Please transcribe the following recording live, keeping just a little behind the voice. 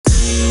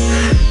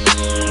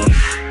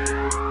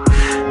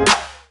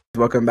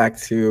welcome back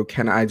to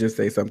Can I Just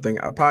Say Something,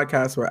 a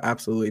podcast where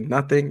absolutely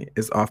nothing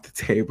is off the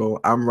table.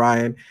 I'm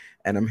Ryan,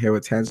 and I'm here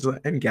with Tangela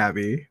and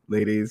Gabby.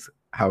 Ladies,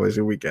 how was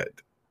your weekend?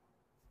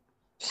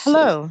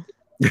 Hello.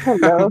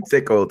 I'm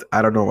tickled.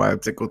 I don't know why I'm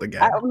tickled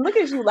again. I'm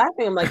looking at you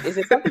laughing. I'm like, is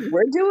it something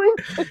we're doing?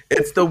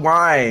 It's the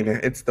wine.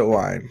 It's the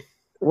wine.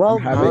 Well,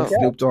 I'm having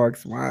Snoop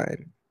Dogg's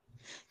wine.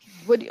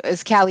 What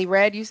is Cali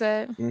Red? You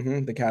said.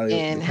 The Cali.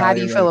 And the how Cali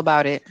do you Red. feel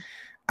about it?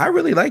 I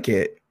really like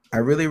it. I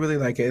really, really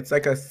like it. It's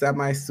like a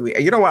semi-sweet.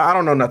 You know what? I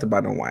don't know nothing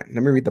about no wine.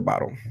 Let me read the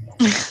bottle.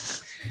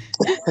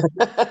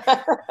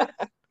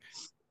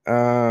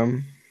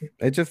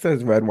 It just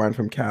says red wine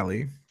from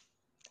Cali.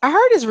 I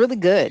heard it's really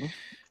good.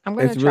 I'm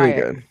gonna try really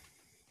it. Good.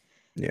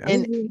 Yeah.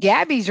 And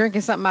Gabby's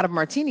drinking something out of a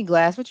martini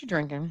glass. What you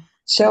drinking?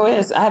 Show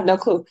is. I have no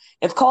clue.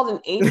 It's called an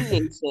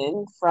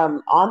Aviation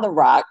from On the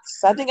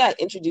Rocks. I think I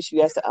introduced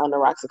you guys to On the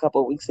Rocks a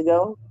couple of weeks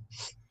ago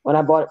when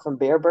I bought it from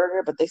Bear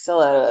Burger, but they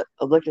sell it at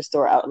a liquor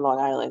store out in Long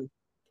Island.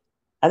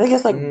 I think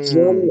it's like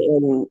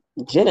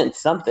gin and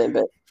something,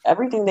 but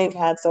everything they've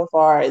had so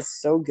far is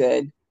so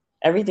good.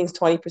 Everything's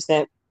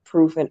 20%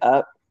 proof and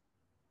up.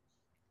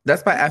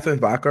 That's by F and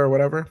Vodka or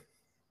whatever.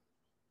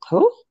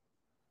 Who?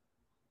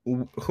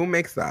 Who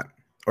makes that?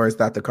 Or is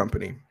that the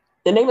company?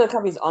 The name of the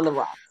company is On the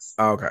Rocks.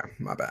 Oh, okay,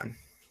 my bad.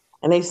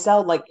 And they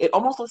sell like, it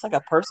almost looks like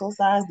a personal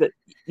size, but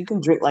you can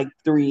drink like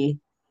three,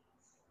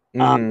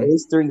 at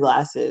least 3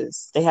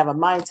 glasses. They have a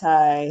Mai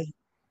Tai.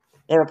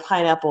 They have a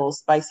pineapple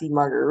spicy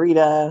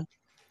margarita.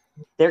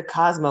 Their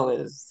Cosmo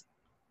is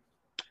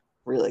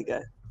really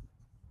good.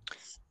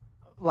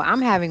 Well,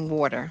 I'm having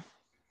water.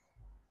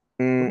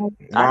 I need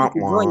to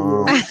join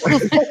you.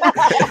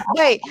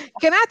 Wait,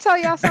 can I tell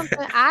y'all something?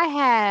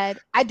 I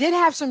did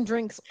have some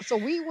drinks. So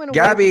we went away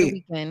Gabby, for the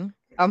weekend.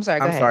 I'm sorry.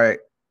 Go ahead. Sorry.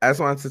 I just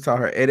wanted to tell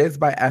her it is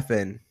by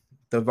Effin,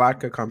 the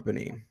vodka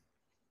company.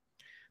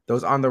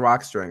 Those On the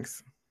Rocks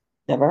drinks.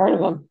 Never heard of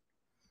them.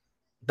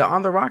 The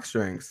On the Rocks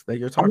drinks that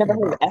you're talking about. I've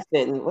never heard of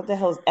Effin. What the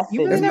hell is Effin?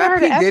 You really never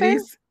heard of Effin?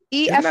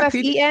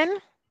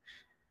 EFFEN?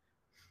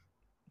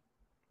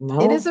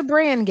 No. It is a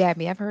brand,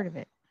 Gabby. I've heard of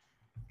it.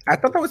 I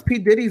thought that was P.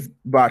 Diddy's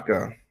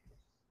vodka.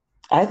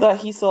 I thought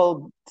he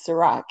sold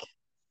Ciroc.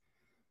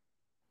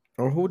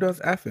 Or who does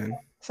Effin?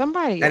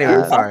 Somebody.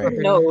 Anyway, sorry.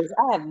 Knows.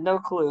 I have no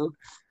clue.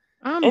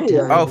 I'm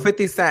done.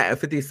 50 Cent.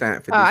 50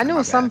 Cent. I knew it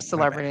was some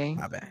celebrity.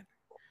 My bad.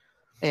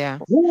 Yeah.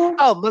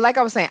 But like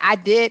I was saying,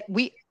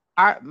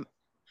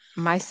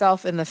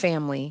 myself and the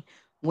family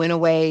went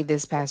away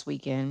this past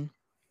weekend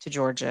to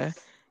Georgia,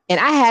 and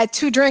I had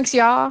 2 drinks,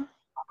 y'all.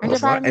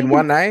 In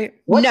one night?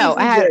 No,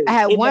 I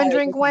had one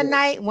drink one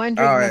night, one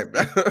drink. All right.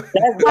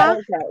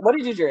 What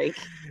did you drink?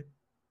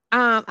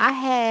 I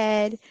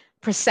had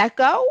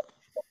Prosecco.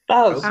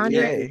 Oh,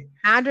 Andre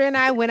and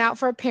I went out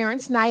for a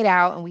parents' night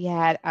out, and we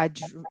had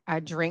our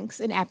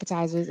drinks and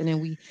appetizers, and then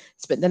we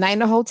spent the night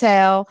in a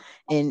hotel,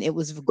 and it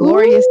was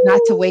glorious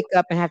not to wake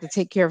up and have to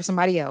take care of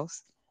somebody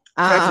else.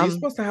 You're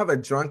supposed to have a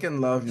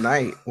drunken love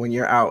night when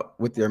you're out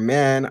with your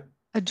man.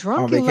 A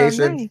drunken love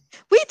night.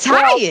 We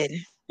tired.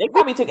 They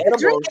probably took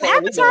edibles.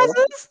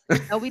 Appetizers?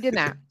 No, we did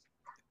not.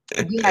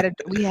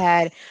 We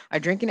had our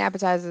drinking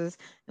appetizers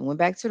and went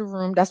back to the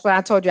room. That's what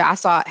I told you. I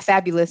saw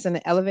Fabulous in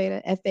the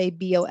elevator.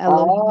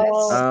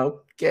 FABOLOUS.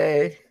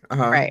 Okay.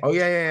 Right. Oh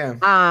yeah.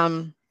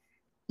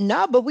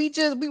 No, but we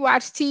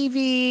watched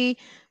TV,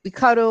 we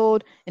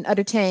cuddled and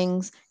other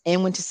things,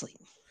 and went to sleep.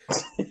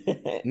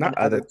 Not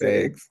other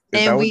things.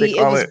 And it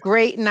was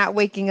great not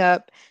waking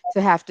up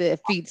to have to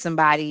feed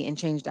somebody and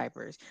change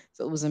diapers.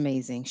 So it was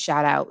amazing.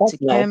 Shout out to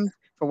Kim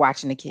for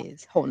watching the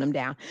kids, holding them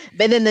down.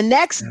 But then the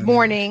next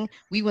morning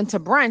we went to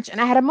brunch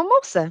and I had a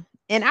mimosa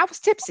and I was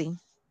tipsy.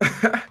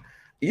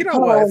 You know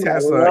what,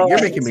 Tesla?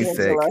 You're making me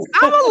sick.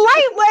 I'm a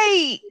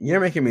lightweight. You're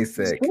making me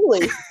sick.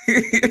 Truly.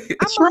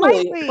 I'm a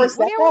lightweight. What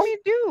do you want me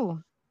to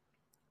do?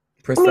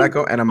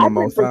 Prosecco and a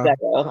mimosa.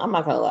 I'm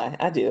not gonna lie,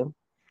 I do.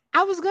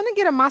 I was gonna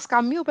get a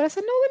Moscow Mule, but I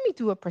said no. Let me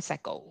do a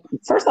Prosecco.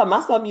 First off,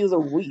 Moscow Mules are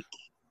weak.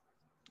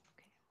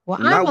 Well,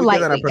 I'm a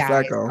lightweight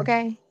guy.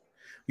 Okay.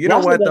 You know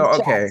what though?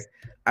 Okay.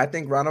 I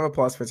think round of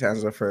applause for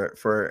Tangela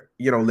for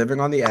living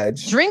on the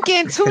edge.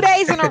 Drinking 2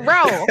 days in a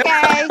row,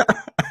 okay?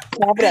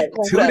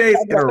 2 days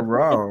in a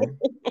row.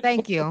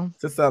 Thank you.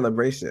 It's a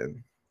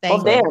celebration.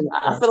 Thank you.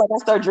 I feel like I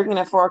started drinking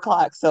at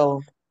 4:00,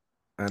 so.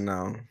 I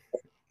know.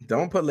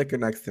 Don't put liquor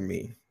next to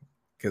me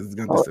because it's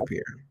gonna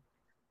disappear.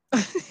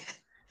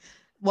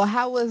 Well,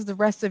 how was the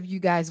rest of you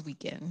guys'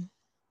 weekend?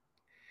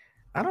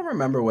 I don't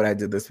remember what I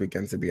did this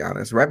weekend, to be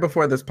honest. Right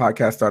before this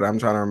podcast started, I'm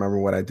trying to remember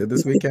what I did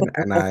this weekend,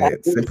 and I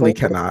simply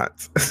cannot.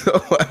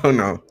 So I don't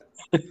know.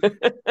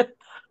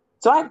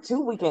 So I have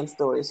 2 weekend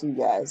stories for you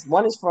guys.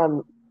 One is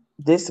from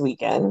this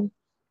weekend,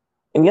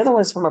 and the other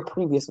one is from a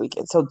previous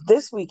weekend. So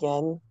this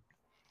weekend,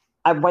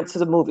 I went to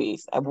the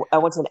movies. I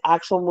went to an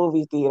actual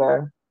movie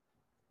theater,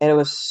 and it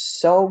was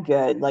so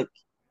good. Like,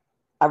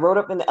 I rode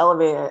up in the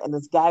elevator, and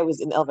this guy was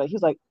in the elevator. He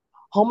was like,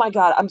 "Oh my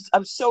God,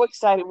 I'm so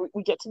excited.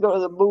 We get to go to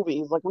the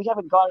movies. Like, we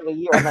haven't gone in a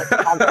year." I'm like,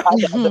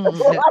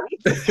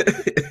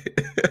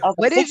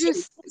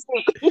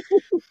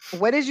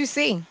 What did you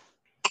see?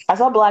 I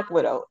saw Black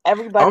Widow.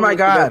 Everybody Oh my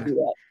needs to go God. see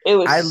that. It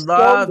was I so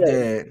loved good.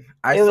 it.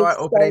 I It saw was it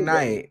opening so good.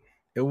 night.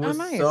 It Oh, was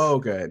nice. so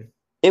good.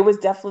 It was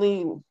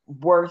definitely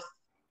worth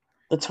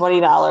the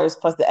 $20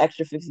 plus the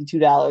extra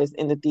 $52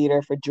 in the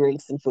theater for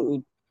drinks and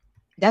food.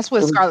 That's It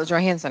with was Scarlett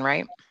Johansson,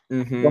 right?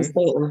 just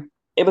saying.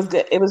 It was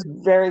good. It was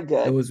very It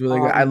good. was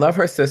really good. I love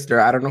her sister.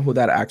 I don't know who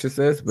that actress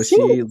is, but She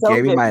was she so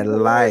gave me good. my She was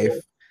hilarious.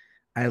 life.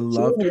 I She was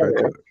loved her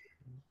hilarious. too.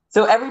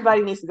 So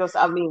everybody needs to go.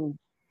 I mean,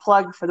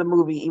 plug for the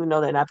movie, even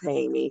though they're not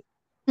paying me.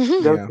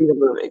 Go Yeah. see the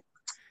movie.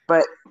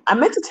 But I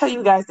meant to tell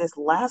you guys this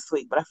last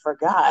week, but I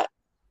forgot.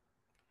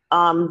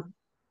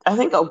 I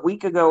think a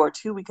week ago or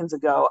 2 weekends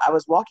ago, I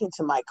was walking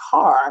to my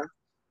car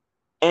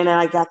and then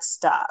I got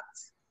stopped.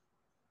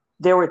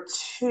 There were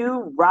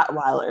two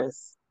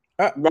Rottweilers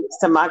Uh, next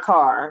to my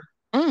car,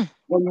 Mm,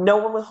 and no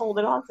one was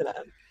holding on to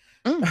them.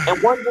 mm.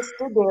 And one just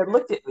stood there and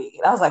looked at me,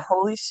 and I was like,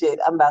 "Holy shit,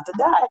 I'm about to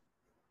die!"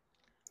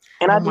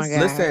 And Oh I my just, God.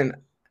 Listen,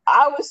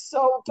 I was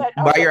so pet.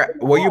 I was by like, your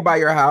 "Oh were you my God!" by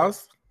your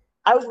house?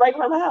 I was right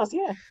around my house.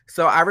 Yeah,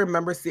 So I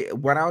remember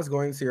when I was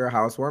going to your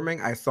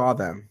housewarming, I saw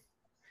them.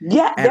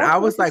 yeah, And they're I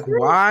across was the like, street.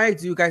 why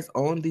do you guys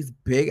own these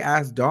big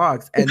ass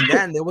dogs? And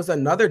then there was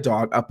another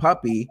dog, a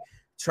puppy,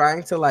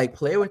 trying to like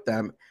play with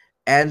them.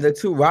 And the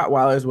two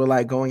Rottweilers were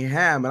like going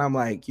ham. And I'm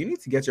like, you need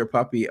to get your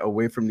puppy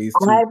away from these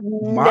two I've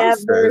never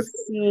monsters.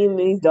 seen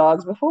these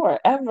dogs before,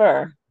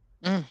 ever.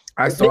 Mm.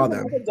 I There's saw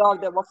them. another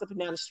dog that walks up and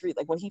down the street.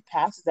 Like when he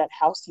passes that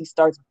house, he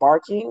starts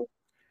barking,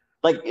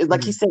 like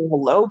he's saying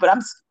hello. But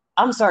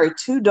I'm sorry,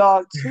 two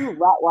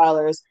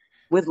Rottweilers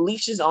with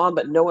leashes on,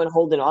 but no one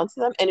holding on to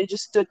them, and it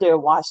just stood there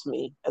and watched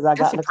me as I got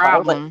That's in a the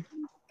car. problem.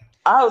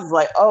 I was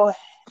like, oh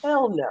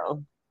hell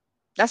no,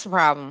 That's a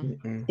problem.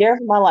 Mm-mm. scared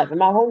for my life. And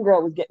my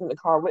homegirl was getting in the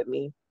car with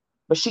me,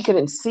 but she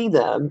couldn't see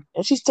them,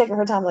 and she's taking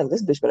her time. Like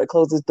this bitch better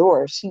close this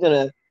door. She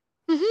going.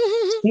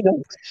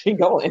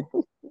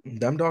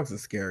 Them dogs are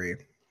scary. I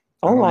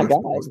Oh don't my mess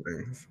with god. those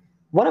things.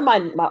 One of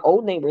my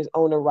old neighbors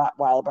owned a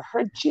Rottweiler, but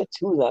she had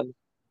two of them.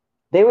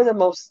 They were the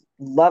most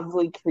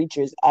lovely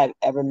creatures I've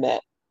ever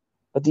met.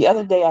 But the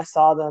other day I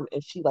saw them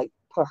and she like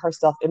put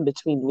herself in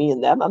between me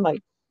and them. I'm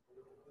like,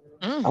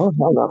 Mm. oh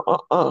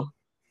hell no,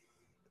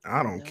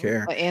 I don't No,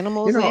 care. an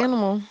animal You is an know,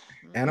 animal.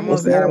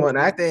 animals, It's Mm-mm. animal. not, And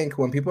I think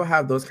when people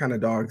have those kind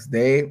of dogs,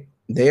 they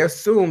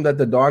assume that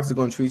the dogs are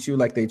going to treat you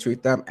like they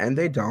treat them, and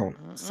they don't.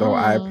 So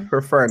I Mm-mm.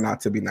 prefer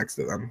not to be next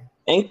to them.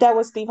 ain't that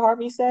what Steve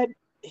Harvey said?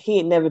 He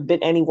had never bit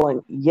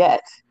anyone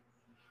yet.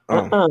 Oh,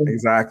 Uh-uh.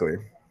 exactly.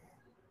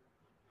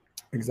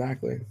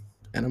 Exactly.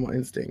 Animal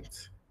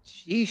instinct.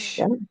 Sheesh.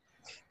 Yeah. All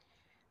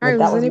right. But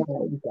that was my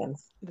weekend.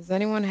 Does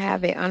anyone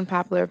have an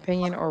unpopular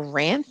opinion or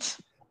rant?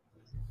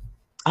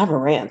 I have a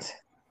rant.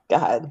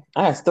 God,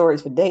 I have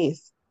stories for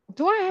days.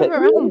 Do I have But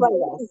a rant? anybody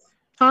else?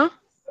 Huh?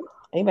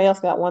 Anybody else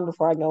got one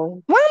before I go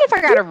in? Well, I don't know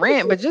if I got a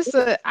rant, but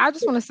I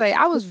just want to say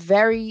I was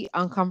very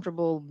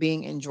uncomfortable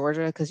being in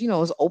Georgia because it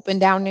was open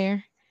down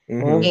there,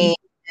 Mm-hmm. Mhm.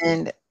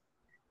 and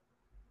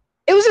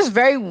it was just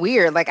very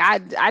weird. Like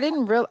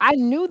I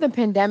knew the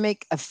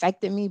pandemic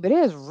affected me, but it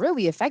has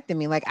really affected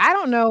me. Like I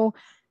don't know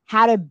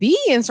how to be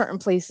in certain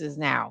places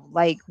now.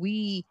 Like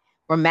we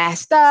were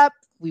masked up,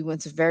 we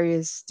went to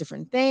various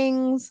different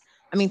things.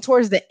 I mean,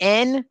 towards the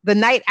end, the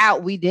night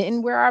out, we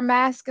didn't wear our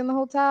mask in the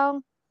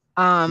hotel.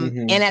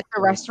 Mm-hmm. And at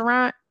the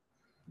restaurant,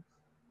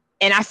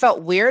 and I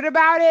felt weird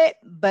about it,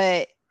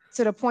 but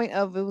to the point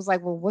of it was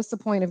like, well, what's the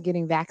point of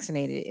getting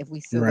vaccinated if we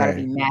still got to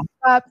be Right. masked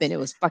up? And it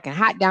was fucking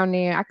hot down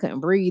there. I couldn't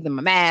breathe in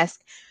my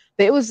mask.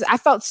 But I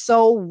felt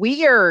so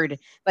weird.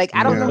 Like,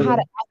 I don't know Yeah. how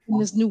to act in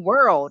this new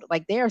world.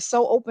 Like, they are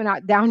so open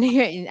out down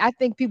there. And I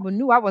think people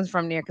knew I wasn't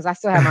from there because I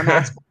still had my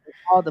mask on in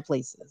all the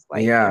places.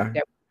 Like, Yeah.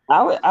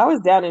 I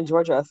was down in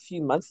Georgia a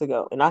few months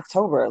ago in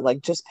October,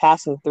 like just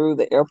passing through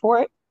the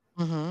airport.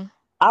 mm-hmm.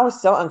 I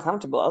was so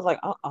uncomfortable. I was like,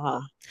 I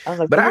was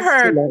like, But this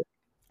is too much.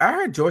 I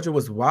heard Georgia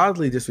was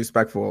wildly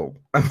disrespectful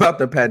about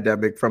the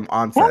pandemic from Hell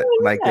onset.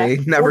 Like yeah. they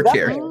Well, never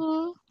cared. definitely.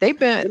 Mm-hmm. They've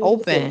been They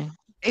never did.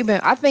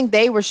 open. I think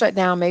they were shut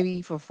down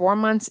maybe for 4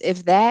 months,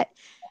 if that.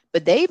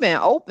 But they've been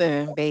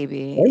open,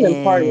 baby. They've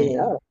been partying it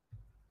And up.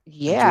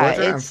 yeah,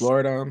 Georgia and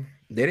Florida,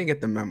 they didn't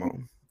get the memo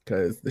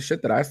because the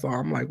shit that I saw,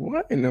 I'm like,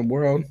 what in the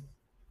world?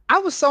 I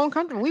was so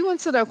uncomfortable. We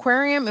went to the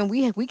aquarium and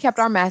we kept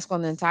our mask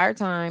on the entire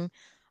time.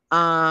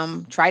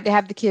 Tried to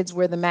have the kids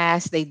wear the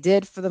mask. They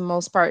did for the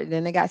most part.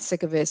 Then they got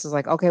sick of it. So it's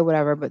like, okay,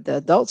 whatever. But the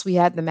adults, we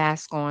had the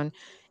mask on.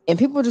 And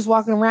people were just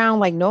walking around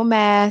like no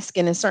mask.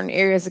 And in certain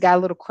areas, it got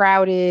a little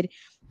crowded.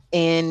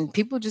 And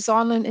people just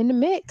all in the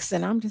mix.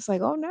 And I'm just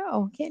like, oh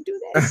no, can't do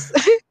this.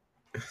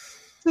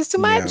 This is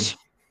too Yeah, much.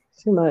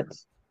 Too much.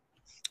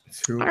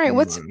 All too right,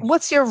 much.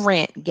 what's your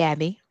rant,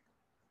 Gabby?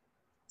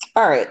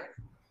 All right.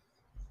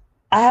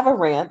 I have a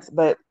rant,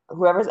 but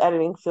whoever's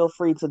editing, feel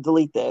free to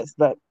delete this.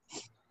 But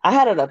I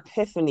had an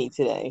epiphany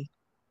today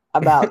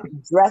about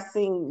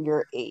dressing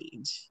your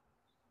age.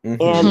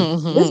 Mm-hmm.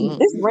 And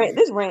this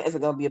rant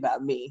isn't gonna be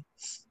about me.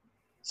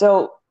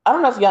 So I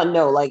don't know if y'all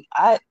know,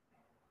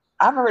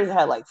 I've already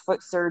had like foot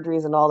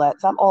surgeries and all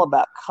that. So I'm all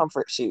about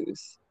comfort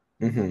shoes.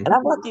 Mm-hmm. And I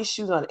bought these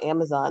shoes on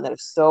Amazon that are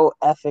so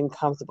effing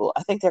comfortable.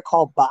 I think they're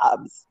called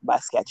Bobs by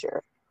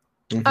Skechers,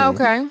 Mm-hmm.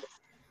 Okay.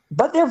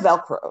 but they're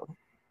Velcro.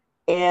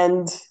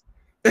 And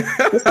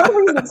for some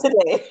reason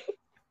today,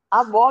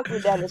 I'm walking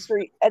down the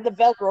street and the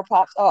Velcro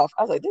pops off.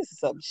 I was like, this is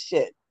some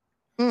shit.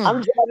 I'm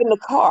Mm. driving the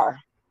car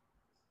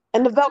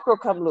and the Velcro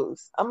come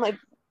loose. I'm like,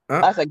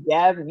 I was like,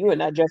 Gab, you are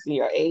not dressing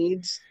your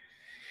age.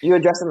 You were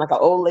dressing like an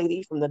old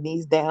lady from the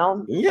knees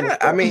down. And Yeah,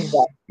 I mean,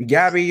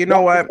 Gabby, you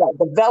know that's what?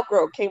 the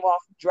Velcro came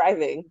off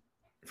driving.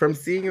 From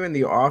seeing you in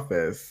the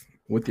office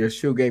with your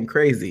shoe game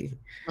crazy,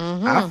 I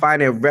Mm-hmm.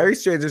 find it very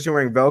strange that you're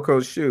wearing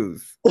Velcro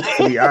shoes,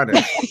 to be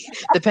honest.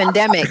 The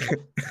pandemic.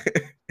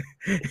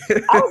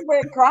 I was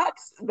wearing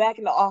Crocs back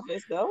in the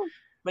office though,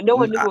 but no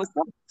one knew it was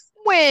Crocs.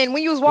 When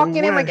you was walking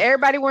in like When?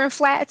 everybody wearing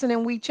flats and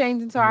then we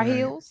changed into our Right.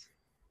 heels.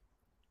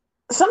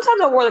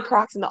 Sometimes I wore the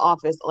Crocs in the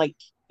office, like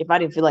if I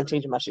didn't feel like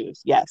changing my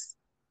shoes. Yes.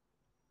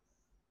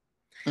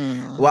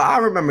 Well, I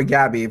remember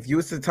Gabby. If you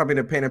was to tell me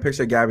to paint a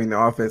picture of Gabby in the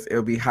office, it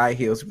would be high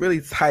heels,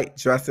 really tight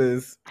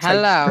dresses, tight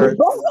Hello. skirts,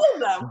 Both of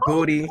them.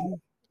 booty.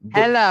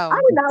 Hello. I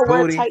did not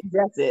wear Booty. tight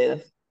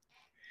dresses.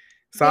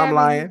 So I'm Gabby.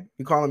 lying.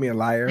 You calling me a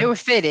liar? They were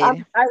fitted.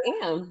 I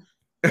am.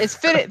 It's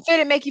fitted.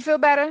 Fitted make you feel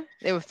better?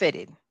 They were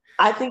fitted.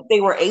 I think they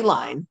were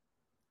A-line.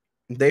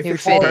 They They were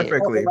fit you fitted.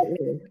 perfectly.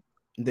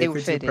 They were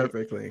fit you fitted.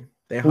 perfectly.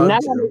 They Now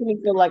hugged you're you. making me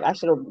feel like I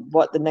should have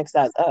bought the next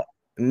size up.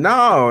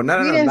 No, We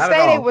didn't not at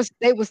say all.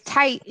 they was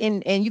tight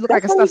and you look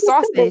That's like a what you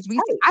stuffed just said, sausage.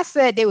 tight. I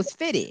said they was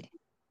fitted.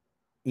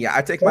 Yeah,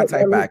 I take my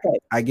They're type back. tight.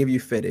 I give you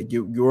fitted.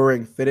 You're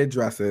wearing fitted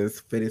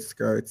dresses, fitted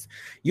skirts.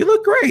 You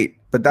look great,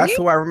 but that's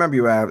who I remember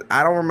you as.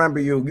 I don't remember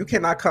you. You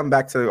cannot come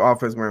back to the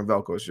office wearing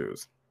Velcro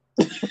shoes.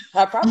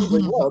 I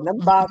probably will. Them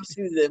Bob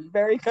shoes are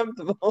very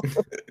comfortable.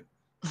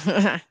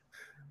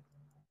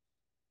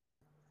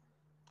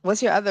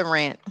 What's your other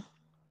rant?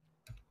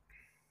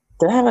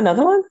 Did I have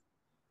another one?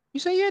 You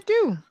say you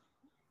do.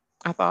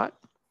 I thought.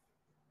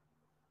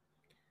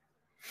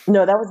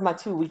 No, that was my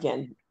 2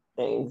 weekend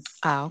things.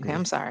 Oh, okay.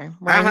 I'm sorry.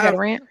 Ryan, you got a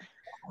rant?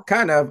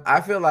 Kind of.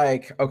 I feel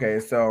like, okay,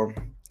 so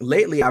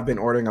lately I've been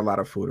ordering a lot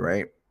of food,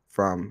 right?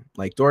 From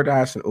like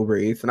DoorDash and Uber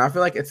Eats. And I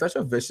feel like it's such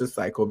a vicious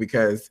cycle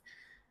because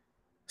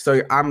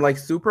so I'm like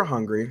super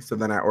hungry. So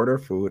then I order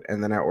food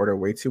and then I order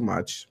way too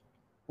much.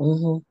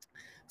 Mm-hmm.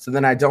 So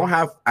then I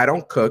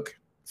don't cook.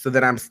 So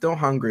then I'm still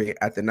hungry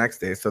at the next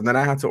day. So then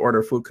I have to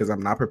order food because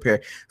I'm not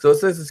prepared. So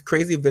it's this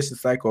crazy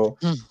vicious cycle.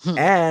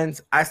 And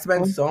I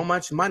spend so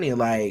much money.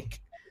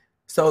 Like,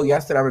 so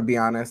yesterday, I'm gonna be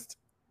honest.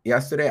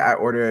 Yesterday I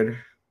ordered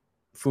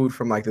food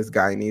from like this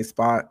Guyanese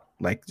spot,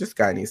 like just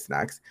Guyanese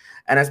snacks.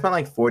 And I spent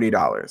like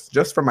 $40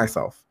 just for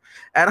myself.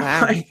 And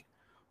I'm like,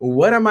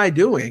 what am I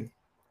doing?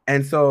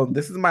 And so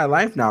this is my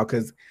life now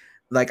because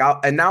like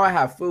now I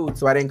have food.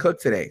 So I didn't cook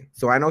today.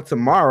 So I know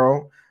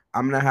tomorrow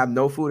I'm gonna have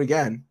no food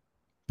again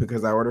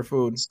because I order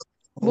food.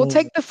 We'll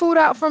take the food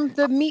out from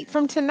the meat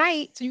from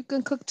tonight so you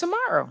can cook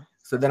tomorrow.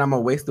 So then I'm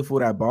gonna waste the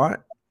food I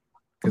bought.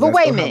 But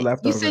wait a minute.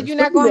 You said you're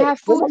not gonna have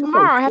food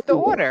tomorrow. I have to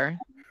order.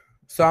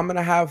 So I'm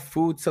gonna have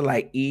food to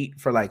like eat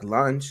for like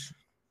lunch.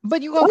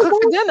 But you gonna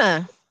cook for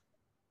dinner.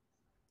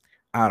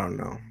 I don't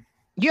know.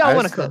 You don't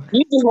want to cook.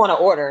 You just want to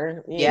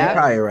order. Yeah. You're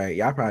probably right.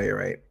 Y'all probably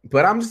right.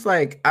 But I'm just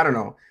like, I don't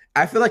know.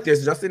 I feel like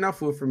there's just enough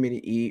food for me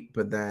to eat,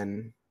 but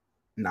then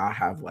not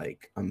have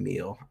like a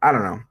meal. I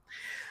don't know.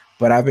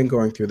 But I've been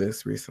going through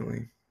this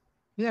recently.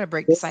 You gotta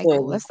break the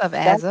cycle. That stuff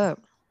adds up.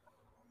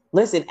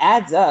 Listen,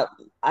 adds up.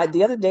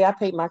 The other day I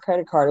paid my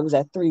credit card. It was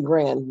at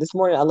 $3,000. This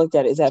morning I looked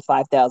at it. It's at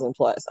 5,000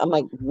 plus. I'm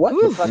like, what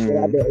the fuck did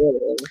I do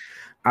ordering?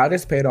 I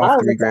just paid off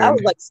 $3,000. I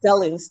was like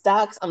selling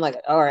stocks. I'm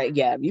like, all right,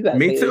 yeah, you got.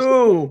 Me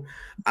too.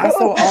 I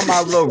saw all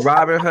my little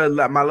Robin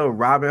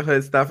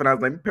Hood stuff, and I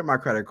was like, let me pay my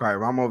credit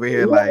card. I'm over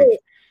here like.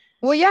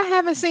 Well, y'all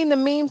haven't seen the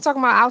memes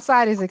talking about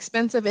outside is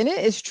expensive, and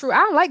it is true. I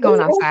don't like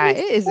going outside.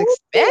 It is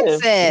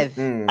expensive.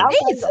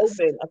 Outside's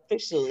open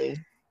officially.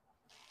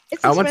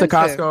 I went to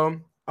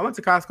Costco. I went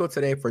to Costco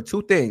today for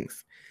 2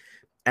 things,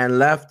 and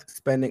left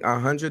spending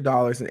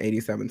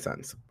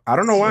 $100.87. I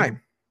don't know why,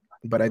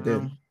 but I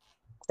did.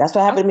 That's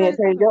what happened to me at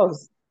Trader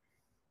Joe's.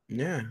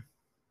 Yeah.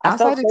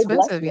 Outside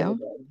expensive, yo.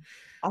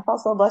 I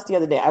felt so blessed the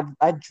other day.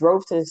 I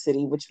drove to the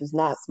city, which was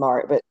not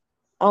smart, but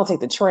I don't take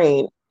the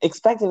train,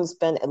 expecting to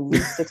spend at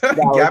least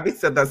 $60. Gabby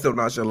said that's so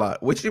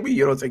nonchalant. What you mean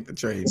you don't take the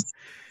train?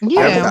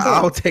 Yeah.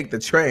 I'll take the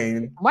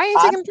train. Why are you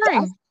taking the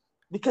train?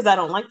 Because I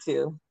don't like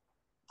to.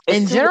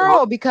 In general,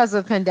 or because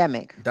of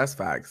pandemic? That's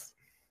facts.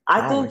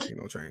 I don't think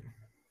take no train.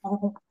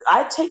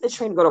 I take the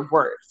train to go to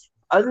work.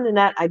 Other than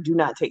that, I do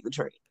not take the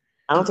train.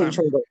 I don't take the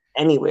train to go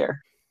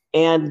anywhere.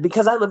 And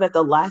because I live at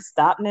the last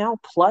stop now,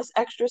 plus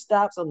extra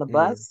stops on the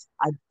bus,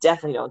 I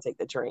definitely don't take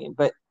the train.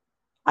 But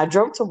I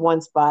drove to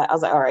one spot. I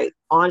was like, all right,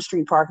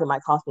 on-street parking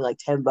might cost me like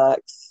 $10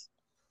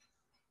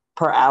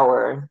 per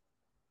hour.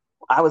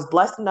 I was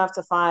blessed enough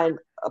to find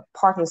a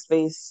parking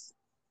space,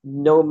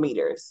 no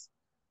meters.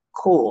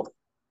 Cool.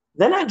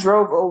 Then I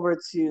drove over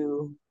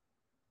to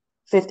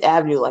Fifth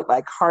Avenue, like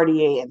by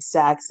Cartier and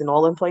Saks and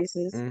all them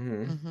places.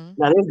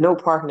 Now there's no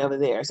parking over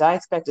there. So I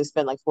expect to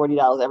spend like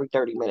 $40 every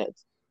 30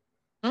 minutes.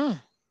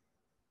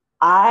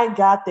 I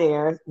got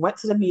there, went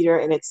to the meter,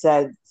 and it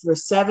said for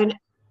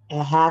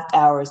 7.5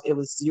 hours, it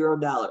was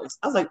 $0.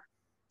 I was like,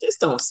 this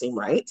don't seem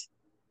right.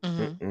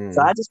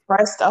 So I just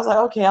pressed, I was like,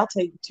 okay, I'll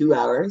take 2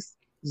 hours,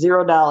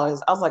 $0.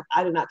 I was like,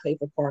 I did not pay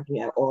for parking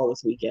at all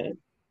this weekend.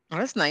 Oh,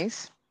 that's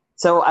nice.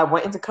 So I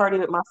went into Cardi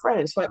with my friend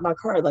and swiped my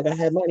card like I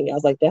had money. I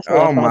was like, that's what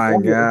I Oh thought. my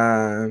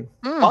god.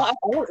 I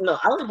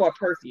only bought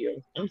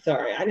perfume. I'm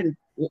sorry. I didn't.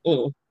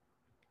 The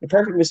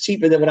perfume was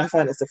cheaper than what I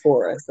find at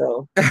Sephora.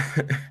 So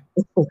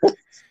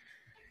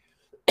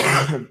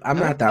I'm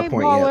not that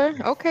point baller.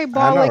 yet. Okay, I know,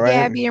 baller, right?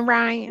 Gabby and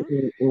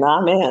Ryan.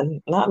 nah,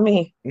 man, not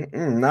me.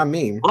 Not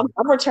me.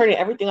 I'm returning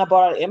everything I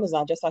bought on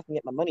Amazon just so I can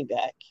get my money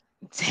back.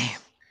 Damn.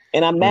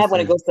 And I'm mad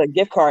when it Listen. goes to a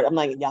gift card. I'm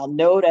like, y'all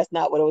know that's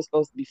not what it was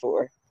supposed to be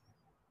for.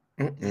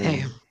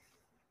 Damn.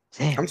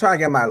 I'm trying to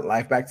get my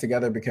life back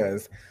together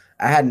because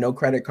I had no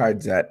credit card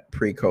debt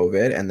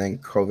pre-COVID, and then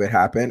COVID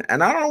happened,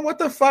 and I don't know what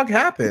the fuck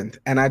happened,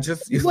 and I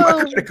just used my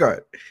credit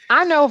card.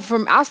 I know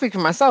I'll speak for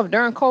myself.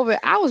 During COVID,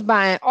 I was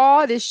buying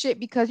all this shit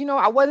because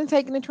I wasn't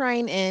taking the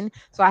train in,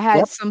 so I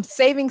had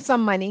saving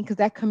some money because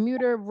that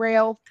commuter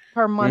rail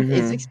per month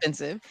is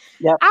expensive.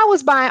 Yep. I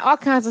was buying all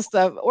kinds of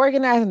stuff,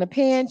 organizing the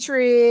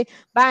pantry,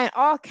 buying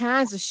all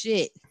kinds of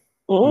shit.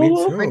 Me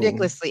too.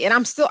 Ridiculously. And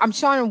I'm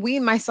trying to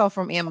wean myself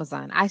from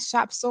Amazon. I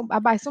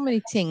buy so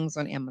many things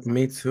on Amazon.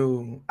 Me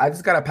too. I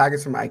just got a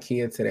package from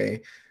IKEA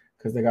today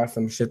because they got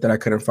some shit that I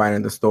couldn't find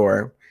in the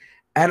store.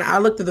 And I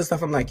looked at the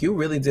stuff. I'm like, you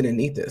really didn't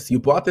need this. You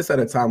bought this at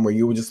a time where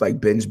you were just like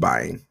binge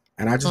buying.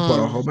 And I just bought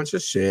a whole bunch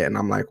of shit. And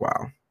I'm like,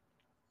 wow.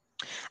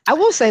 I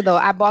will say though,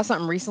 I bought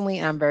something recently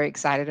and I'm very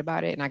excited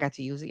about it. And I got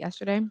to use it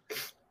yesterday.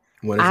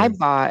 What is I it?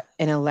 bought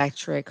an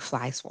electric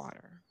fly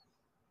swatter.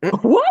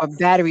 What? A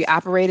battery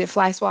operated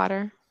fly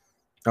swatter.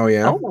 Oh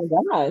yeah. Oh my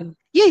god.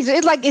 Yeah,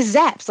 it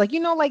zaps. Like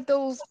like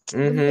those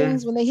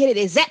things when they hit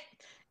it zap.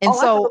 And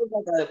so it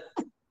was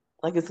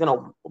like it's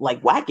gonna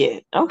like whack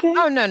it. Okay.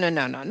 Oh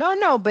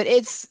no. But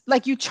it's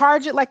like you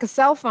charge it like a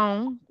cell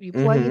phone. You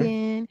plug it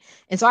in.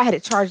 And so I had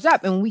it charged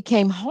up. And when we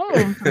came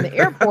home from the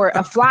airport,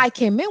 a fly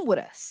came in with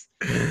us.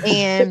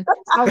 And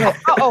I was like,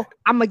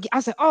 I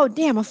was like, oh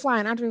damn, a fly.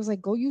 And Andre was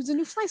like, go use the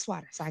new fly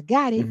swatter. So I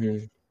got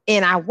it.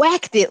 And I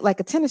whacked it like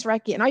a tennis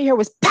racket. And all you heard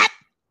was pop.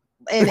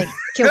 And it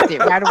killed it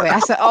right away.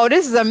 I said, oh,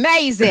 this is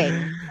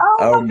amazing.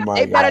 Oh my god.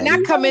 They better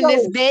not come in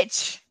this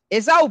bitch.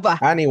 It's over.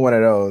 I need one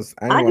of those.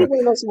 I need one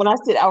of those when I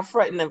sit out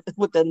front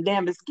with the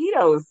damn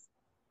mosquitoes.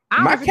 I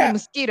don't know if it's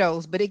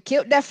mosquitoes, but it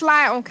killed that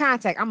fly on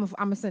contact. I'm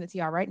gonna send it to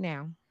y'all right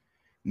now.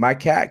 My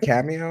cat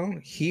Cameo,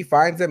 he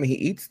finds them and he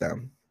eats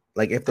them.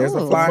 Like if there's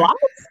a fly,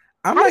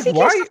 I'm How like, does he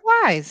catch the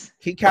flies?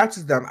 He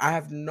catches them. I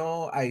have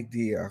no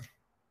idea,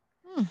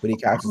 but he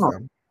catches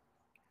them.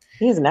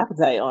 He has an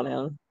appetite on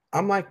him.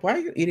 I'm like, why are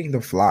you eating the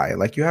fly?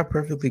 Like you have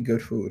perfectly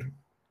good food.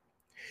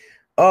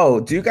 Oh,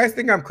 do you guys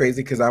think I'm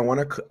crazy? Because I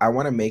want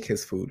to make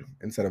his food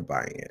instead of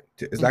buying it.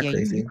 Is that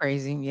crazy? You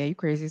crazy. Yeah, you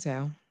crazy as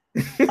hell.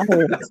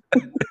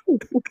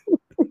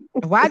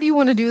 Why do you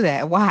want to do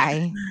that?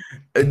 Why?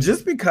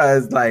 Just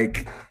because,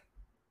 like,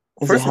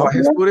 first of all,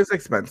 his food is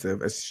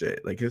expensive as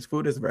shit. Like his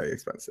food is very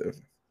expensive.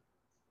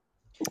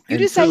 You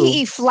just say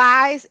he eat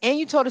flies, and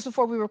you told us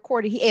before we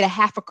recorded he ate a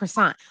half a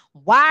croissant.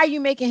 Why are you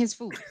making his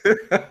food? Yeah,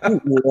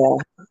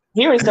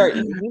 he already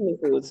started eating human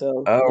food.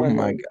 So, oh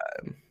my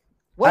god,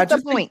 what's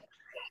the point?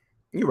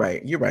 You're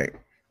right.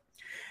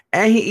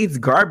 And he eats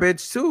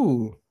garbage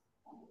too.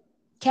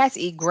 Cats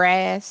eat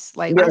grass.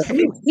 Like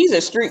he's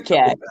a street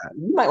cat.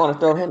 You might want to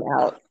throw him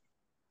out.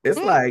 It's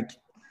like,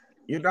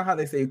 you know how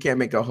they say you can't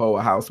make a hoe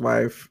a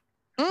housewife?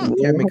 You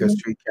can't make a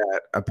street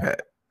cat a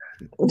pet.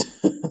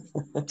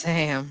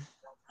 Damn.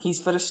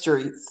 He's for the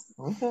streets.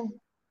 Okay.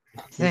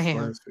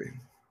 Damn.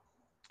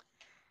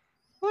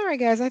 All right,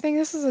 guys. I think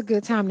this is a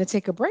good time to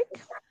take a break.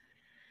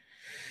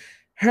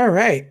 All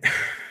right.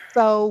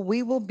 So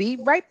we will be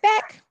right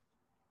back.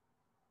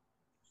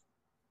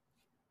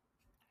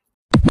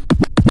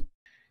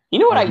 You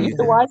know what I used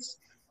to watch?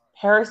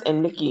 Paris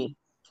and Nikki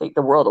Take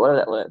the World. What is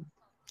that one?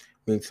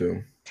 Me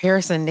too.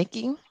 Paris and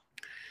Nikki.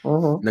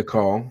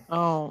 Nicole.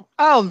 Oh,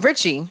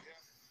 Richie.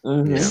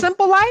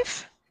 Simple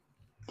Life.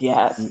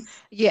 Yes.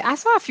 Yeah, I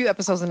saw a few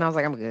episodes and I was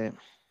like, I'm good.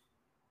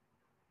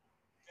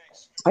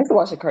 I used to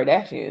watch the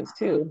Kardashians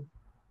too.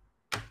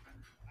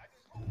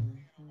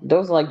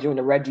 Those are like during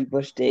the Reggie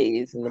Bush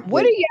days. And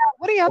what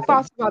are y'all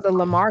thoughts about the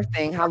Lamar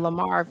thing? How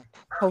Lamar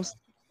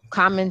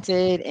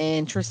commented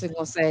and Tristan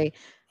gonna say,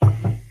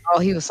 "Oh,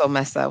 he was so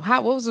messed up."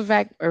 What was the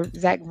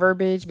Zach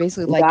verbiage?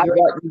 Basically, like God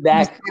brought you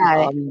back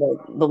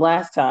the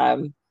last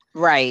time,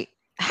 right?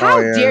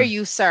 How dare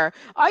you, sir?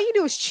 All you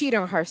do is cheat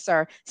on her,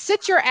 sir.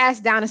 Sit your ass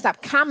down and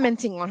stop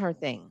commenting on her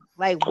thing.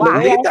 Like,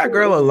 why? Leave that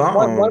girl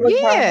alone. One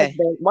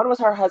was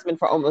her husband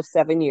for almost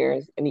 7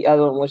 years, and the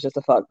other one was just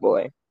a fuck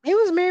boy. He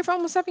was married for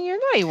almost 7 years.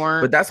 No, he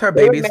weren't. But that's her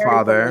baby's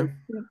father.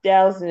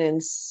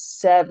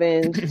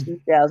 2007,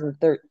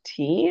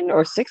 2013,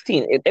 or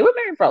 16. They were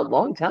married for a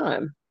long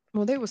time.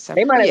 Well, they were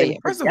separate.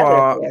 First of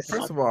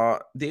all,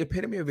 the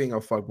epitome of being a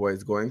fuckboy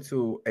is going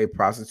to a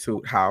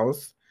prostitute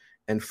house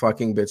and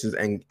fucking bitches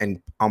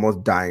and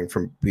almost dying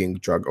from being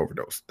drug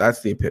overdose.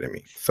 That's the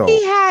epitome. So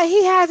he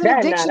has an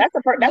addiction. That's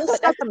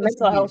a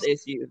mental health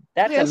issue.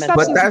 That's a mental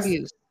substance health.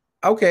 abuse.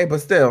 Okay, but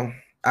still,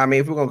 I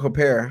mean, if we're gonna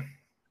compare,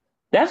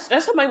 that's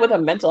somebody with a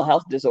mental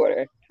health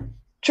disorder.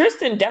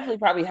 Tristan definitely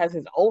probably has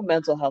his own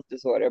mental health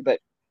disorder, but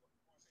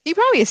he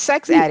probably a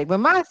sex addict. But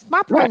my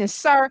point is,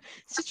 sir,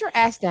 sit your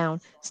ass down.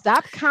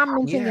 Stop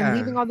commenting and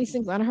leaving all these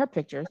things under her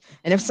pictures.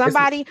 And if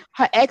somebody,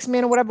 her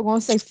ex-man or whatever,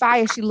 gonna say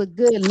fire, she look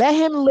good, let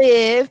him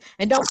live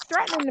and don't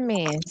threaten the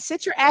man.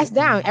 Sit your ass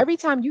down. Every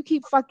time you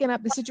keep fucking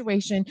up the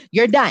situation,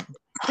 you're done.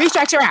 3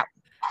 strikes, you're out.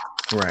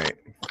 Right.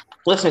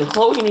 Listen,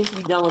 Chloe needs to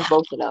be done with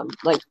both of them.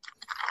 Like,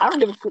 I don't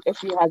give a shit if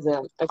she has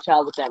a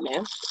child with that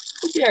man.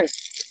 Who cares?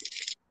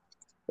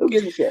 Who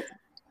gives a shit?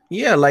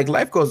 Yeah, like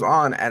life goes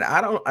on, and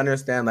I don't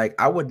understand. Like,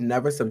 I would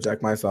never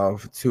subject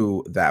myself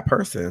to that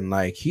person.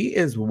 Like, he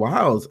is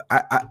wild.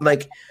 I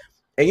like,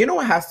 and you know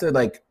what has to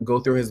like go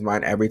through his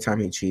mind every time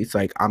he cheats?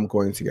 Like, I'm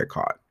going to get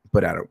caught,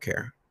 but I don't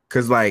care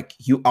because like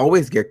you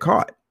always get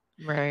caught.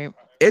 Right.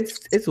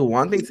 It's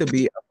one thing to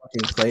be a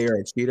fucking player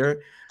or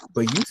cheater,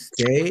 but you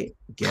stay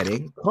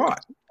getting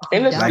caught.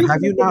 Like,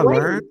 have you not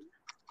learned?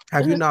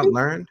 Have you not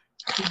learned?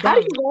 How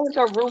do you go into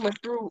a room with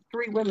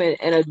 3 women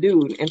and a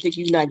dude and think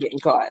you're not getting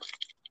caught?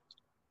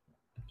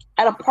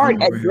 At a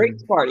party, at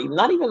Drake's party.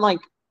 Not even like,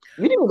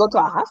 you didn't even go to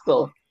a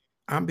hospital.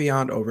 I'm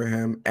beyond over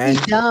him. And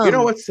you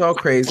know what's so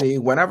crazy?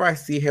 Whenever I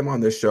see him on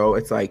the show,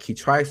 it's like he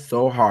tries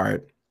so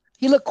hard.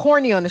 He looked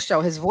corny on the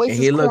show. His voice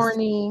is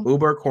corny.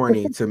 Uber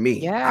corny to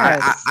me.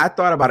 Yes. I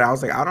thought about it. I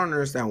was like, I don't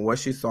understand what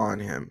she saw in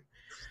him.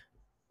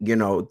 You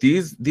know,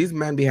 these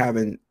men be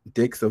having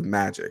dicks of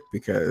magic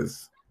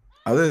because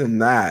other than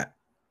that.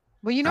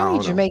 Well, you know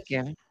he's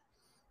Jamaican.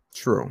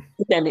 True.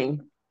 What's that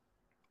mean?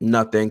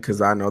 Nothing,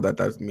 because I know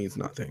that means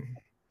nothing.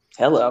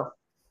 Hello.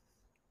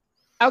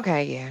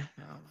 Okay, yeah.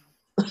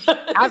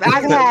 I've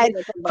had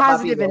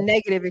positive and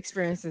negative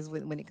experiences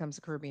when it comes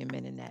to Caribbean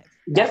men in that.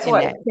 Guess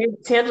what?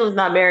 Tangela's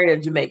not married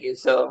in Jamaica,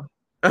 so.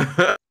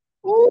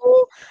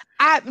 Ooh,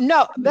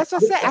 no, that's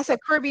what I said. I said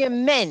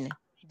Caribbean men,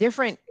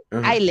 different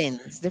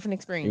islands, different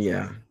experiences.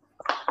 Yeah.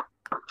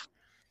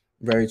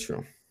 Very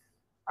true.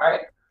 All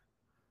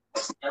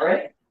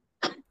right.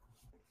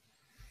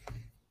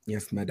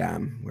 Yes,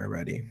 madame, we're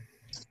ready.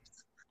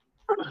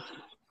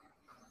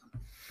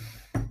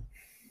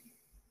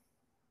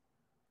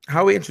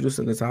 How are we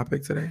introducing the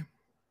topic today?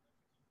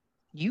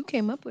 You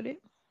came up with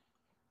it.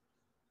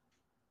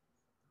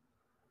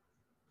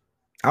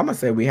 I'm gonna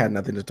say we had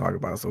nothing to talk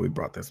about, so we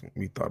brought this.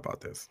 We thought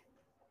about this.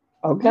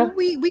 Okay.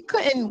 We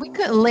couldn't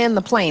land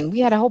the plane. We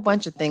had a whole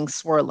bunch of things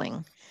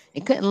swirling.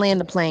 It couldn't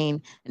land the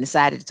plane and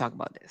decided to talk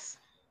about this.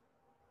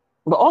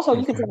 But also,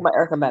 you can talk about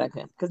Erica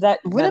Medican because that.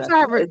 What if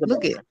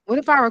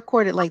I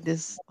recorded like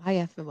this? How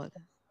you feel about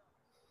that?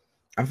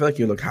 I feel like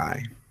you look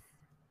high.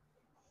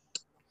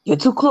 You're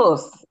too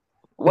close.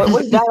 What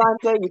did Dylan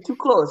say? You're too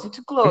close. You're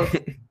too close.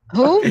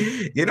 Who?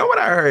 You know what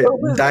I heard?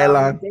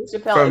 Dylan.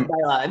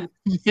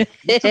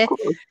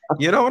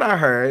 You know what I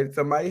heard?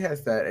 Somebody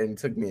has said and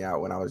took me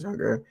out when I was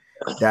younger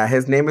that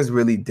his name is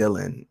really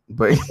Dylan,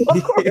 but we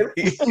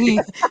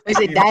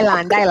say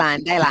Dylan.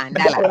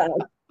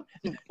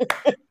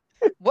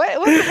 What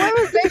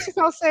was Dave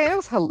Chappelle saying? It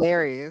was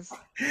hilarious.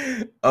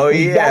 Oh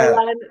yeah.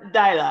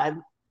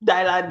 Dylan.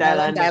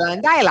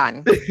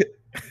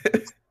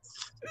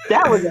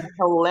 That was a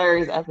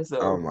hilarious episode.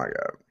 Oh my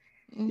god.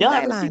 Y'all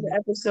ever see the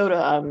episode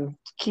of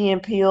Key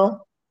and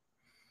Peele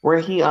where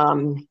he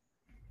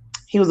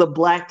was a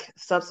black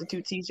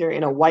substitute teacher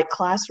in a white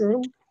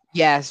classroom?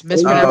 Yes,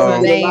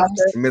 mispronouncing the name.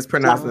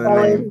 Mispronouncing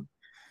the name.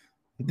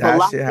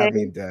 That shit had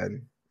me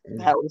dead.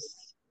 That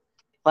was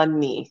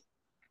funny.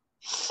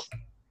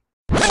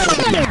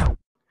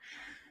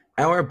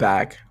 And we're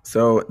back.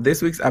 So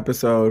this week's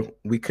episode,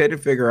 we couldn't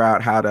figure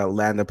out how to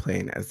land the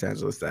plane, as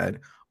Angela said,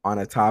 on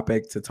a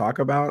topic to talk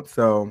about.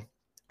 So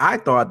I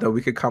thought that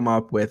we could come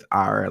up with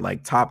our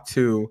like top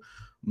 2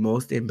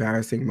 most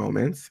embarrassing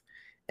moments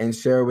and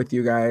share with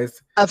you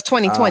guys. Of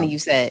 2020, you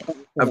said.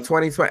 Of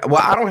 2020.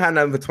 Well, I don't have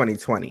none for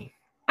 2020.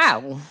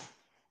 Oh,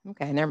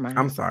 okay, never mind.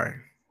 I'm sorry.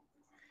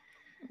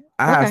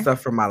 I have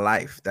stuff from my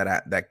life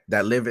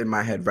that live in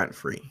my head rent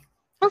free.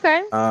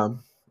 Okay.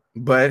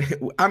 But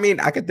I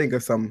mean, I could think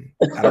of some.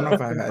 I don't know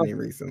if I've had any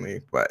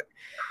recently, but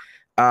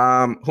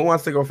who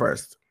wants to go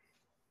first?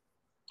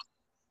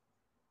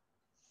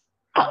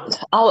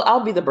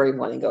 I'll be the brave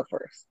one and go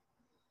first.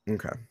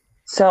 Okay.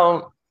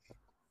 So,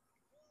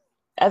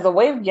 as a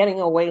way of getting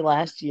away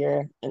last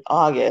year in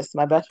August,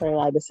 my best friend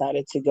and I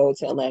decided to go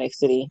to Atlantic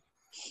City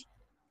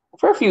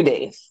for a few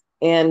days.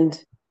 And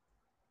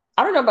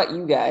I don't know about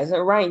you guys.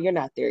 Ryan, you're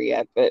not there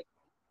yet, but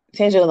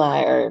Tangela and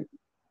I are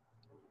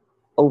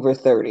over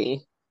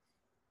 30.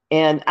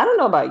 And I don't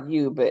know about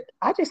you, but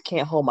I just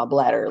can't hold my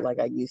bladder like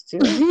I used to.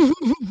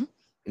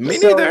 Me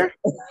neither.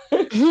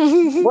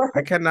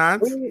 I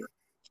cannot.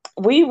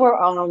 We were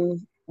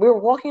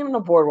walking on the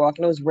boardwalk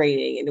and it was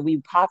raining, and we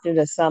popped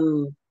into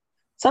some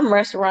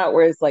restaurant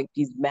where it's like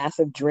these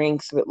massive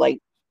drinks with like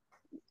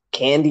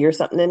candy or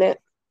something in it.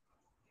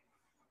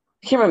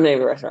 can't remember the name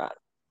of the restaurant,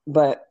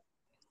 but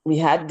we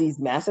had these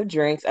massive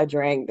drinks. I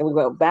drank, and we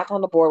went back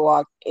on the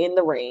boardwalk in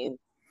the rain,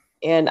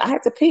 and I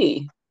had to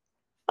pee.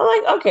 I'm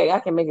like, okay, I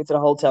can make it to the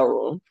hotel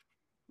room.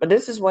 But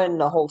this is when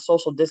the whole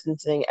social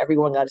distancing,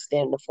 everyone got to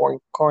stand in the four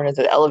corners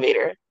of the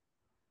elevator.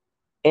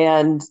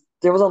 And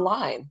there was a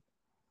line.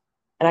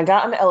 And I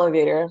got on the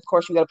elevator. Of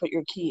course, you got to put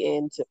your key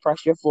in to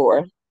press your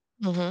floor.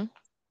 Mm-hmm.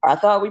 I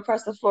thought we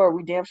pressed the floor.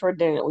 We damn sure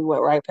didn't. We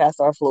went right past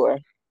our floor.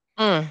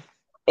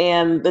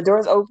 And the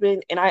doors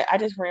opened, and I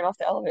just ran off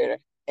the elevator.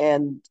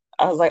 And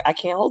I was like, I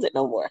can't hold it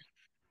no more.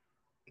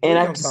 And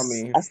Please don't tell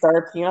me. I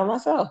started peeing on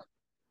myself.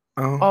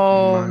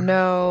 Oh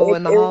no,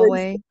 in the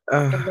hallway?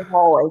 In the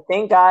hallway.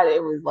 Thank God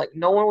it was like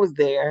no one was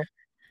there.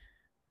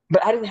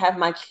 But I didn't have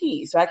my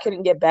key, so I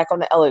couldn't get back on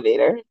the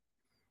elevator.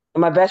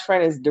 And my best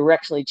friend is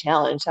directionally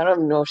challenged. I don't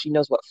even know if she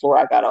knows what floor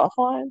I got off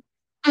on.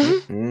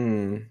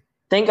 Mm-hmm.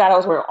 Thank God I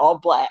was wearing all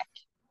black.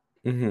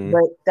 Mm-hmm.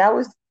 But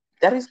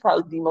that is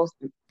probably one of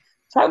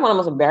the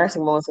most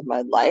embarrassing moments of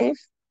my life.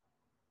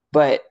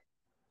 But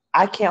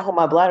I can't hold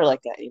my bladder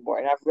like that anymore.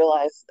 And I've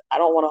realized I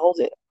don't want to hold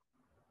it.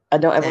 I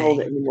don't ever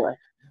hold it anymore.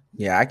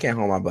 Yeah, I can't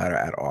hold my bladder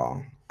at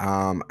all.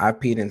 I've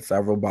peed in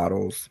several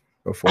bottles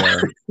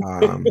before.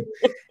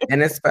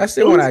 And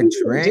especially when I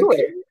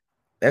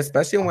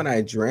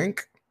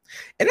drink,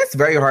 and it's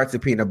very hard to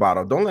pee in a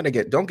bottle. Don't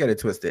get it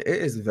twisted.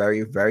 It is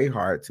very, very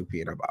hard to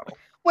pee in a bottle.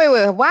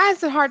 Wait, why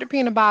is it hard to pee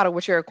in a bottle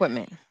with your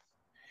equipment?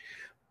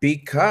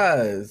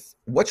 Because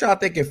what y'all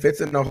think, it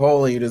fits in a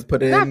hole and you just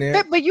put it in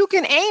there? But you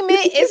can aim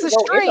it. It's a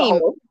stream.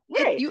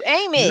 Right. You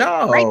aim it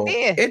right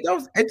there.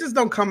 It just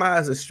don't come out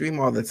as a stream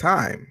all the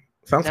time.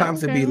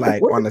 Sometimes it'd be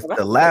like on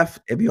the left,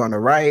 it'd be on the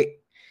right,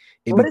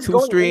 it'd be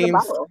two streams.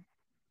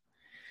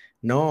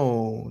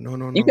 No.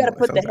 You gotta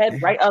put the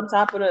head right on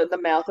top of the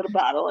mouth of the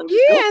bottle, and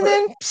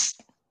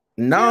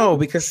no,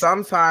 because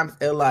sometimes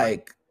it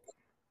like,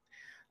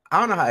 I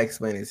don't know how to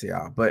explain it to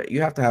y'all, but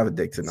you have to have a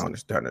dick to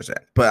understand.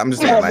 But I'm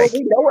just saying, like,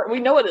 we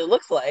know what it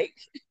looks like.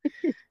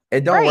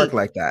 It don't work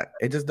like that.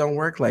 It just don't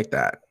work like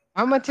that.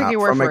 I'm gonna take your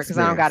word for it because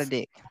I don't got a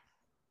dick.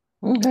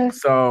 Okay.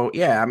 So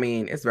yeah, I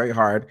mean, it's very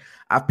hard.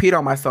 I've peed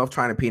on myself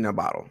trying to pee in a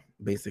bottle,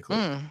 basically.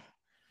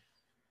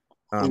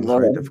 It's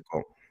very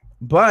difficult.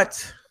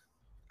 But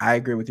I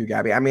agree with you,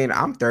 Gabby. I mean,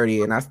 I'm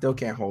 30 and I still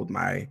can't hold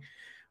my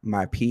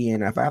pee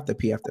in. If I have to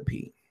pee, I have to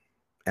pee.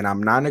 And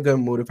I'm not in a good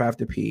mood if I have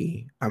to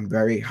pee. I'm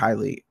very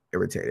highly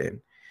irritated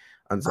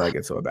until I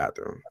get to a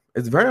bathroom.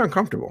 It's very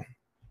uncomfortable.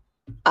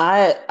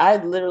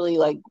 I literally,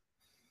 like,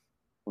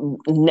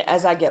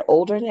 as I get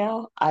older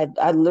now, I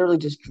literally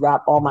just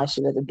drop all my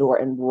shit at the door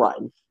and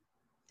run.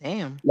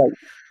 Damn. Like,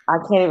 I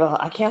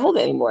can't hold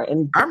it anymore.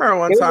 And I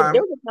remember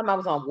there was a time I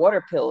was on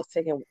water pills,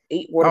 taking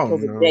 8 water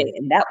pills a day,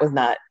 and that was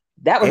not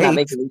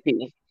making me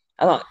pee.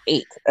 I was on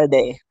 8 a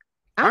day.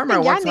 I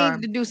think y'all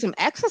need to do some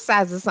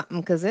exercise or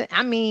something, because it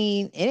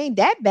ain't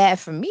that bad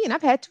for me, and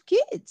I've had 2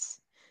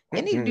 kids.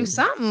 They need to do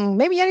something.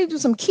 Maybe y'all need to do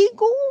some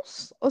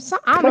Kegels or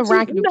something. I don't know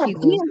if I can do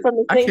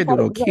Kegels. I can't do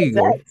no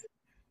Kegel.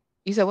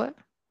 You said what?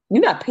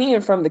 You're not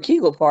peeing from the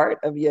Kegel part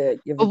of your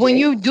But when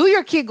you do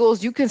your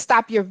Kegels, you can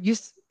stop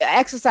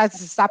exercises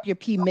to stop your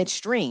pee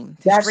midstream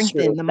to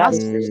strengthen the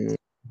muscles.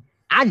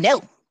 I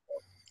know.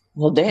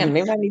 Well, damn,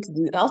 maybe I need to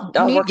do.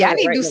 Y'all need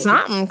to do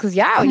something, because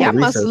y'all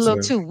must a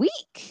little too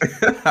weak.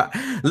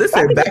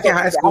 Listen, back in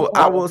high school,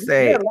 I will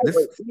say this.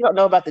 You don't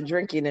know about the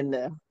drinking and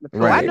the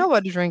right. Oh, I know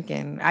about the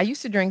drinking. I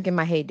used to drink in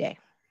my heyday.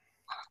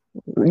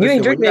 You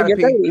ain't drinking in your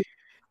 30s.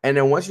 And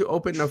then once you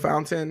open the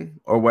fountain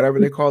or whatever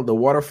they call it, the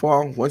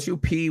waterfall, once you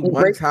pee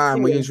one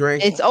time when you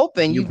drink, it's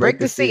open. You break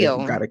the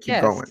seal. You gotta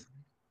keep going.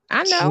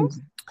 I know.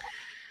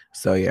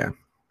 So yeah.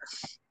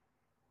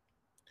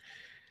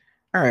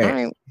 All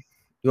right.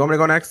 You want me to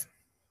go next?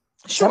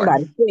 Sure.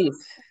 Somebody,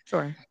 please.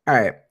 Sure. All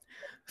right.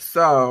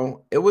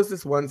 So it was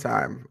this one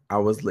time I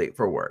was late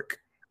for work.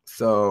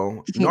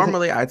 So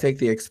normally I take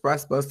the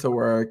express bus to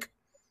work,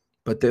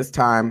 but this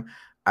time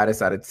I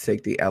decided to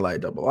take the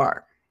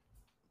LIRR.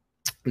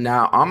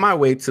 Now, on my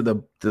way to the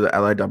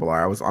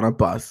LIRR, I was on a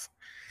bus,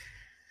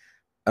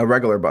 a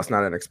regular bus,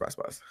 not an express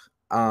bus.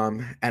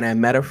 And I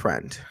met a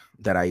friend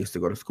that I used to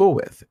go to school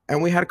with.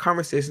 And we had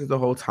conversations the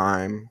whole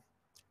time.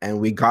 And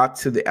we got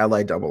to the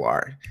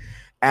LIRR.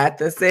 At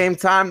the same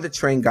time, the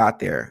train got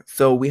there.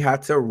 So we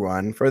had to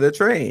run for the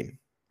train.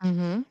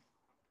 Mm-hmm.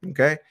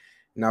 Okay.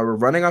 Now we're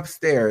running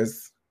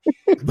upstairs.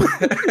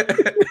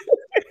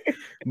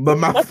 But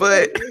my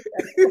foot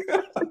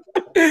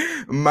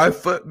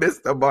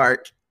missed the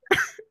mark.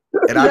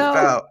 And I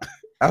fell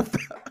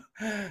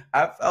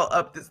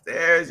up the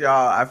stairs,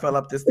 y'all. I fell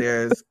up the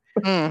stairs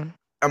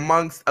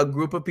amongst a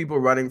group of people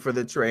running for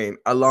the train,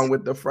 along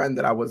with the friend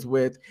that I was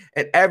with.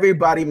 And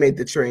everybody made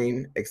the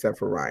train except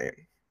for Ryan.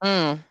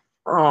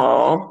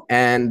 Oh.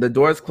 And the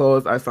doors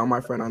closed. I saw my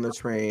friend on the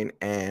train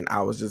and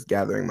I was just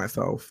gathering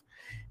myself.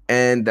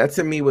 And that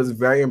to me was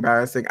very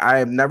embarrassing. I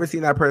have never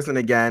seen that person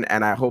again,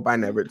 and I hope I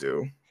never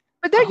do.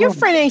 But your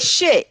friend ain't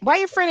shit. Why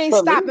your friend ain't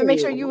stop and make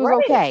sure you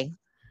was okay?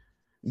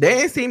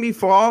 They ain't seen me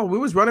fall. We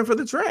was running for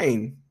the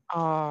train.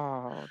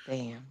 Oh,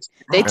 damn.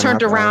 They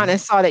turned around and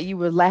saw that you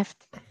were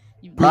left.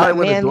 Probably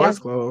when the Man doors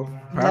closed.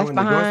 Probably left when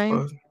the doors behind.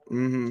 closed.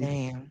 Mm-hmm.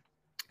 Damn.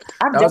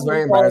 I've That was definitely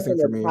very fallen embarrassing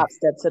from for the me. top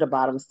step to the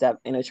bottom step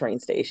in a train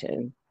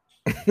station.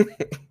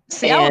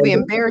 See, I would be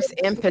And embarrassed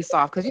and pissed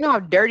off because you know how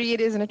dirty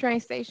it is in a train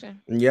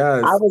station.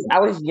 Yes. I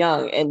was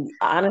young, and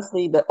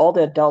honestly, all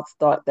the adults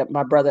thought that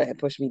my brother had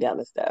pushed me down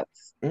the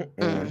steps, Mm-mm.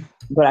 Mm.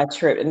 but I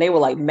tripped, and they were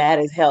like mad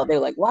as hell. They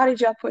were like, "Why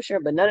did y'all push her?"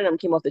 But none of them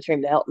came off the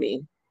train to help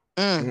me.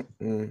 Mm.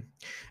 Mm-mm.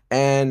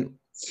 And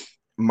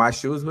my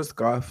shoes were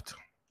scuffed.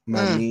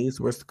 My Mm. knees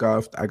were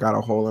scuffed. I got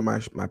a hole in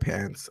my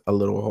pants, a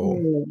little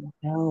hole. Oh,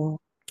 no.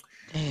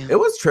 It Damn.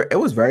 was it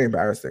was very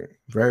embarrassing.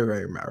 Very,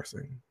 very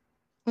embarrassing.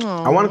 I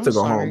Oh, wanted I'm to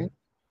go sorry. home.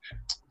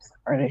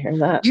 Sorry to hear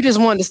that. You just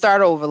wanted to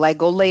start over, like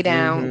go lay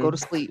down, go to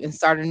Mm-hmm. sleep, and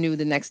start anew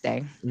the next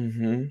day.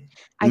 Mm-hmm.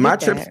 I My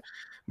get trips, that.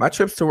 my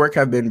trips to work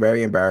have been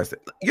very embarrassing.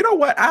 You know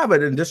what? I have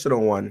an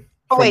additional one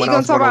Oh from wait, when you I gonna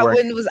was talk going to about work.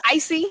 when it was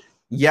icy?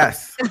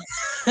 Yes.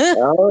 I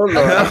Oh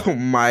Lord. Oh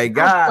my was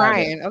God.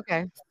 crying.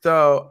 Okay.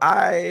 So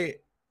I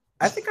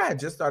think I had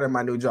just started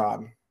my new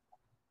job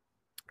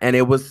and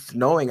it was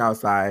snowing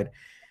outside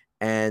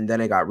and then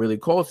it got really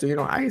cold.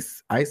 So,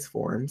 ice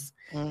forms.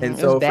 And It was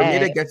so for me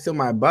to bad. get to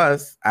my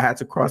bus, I had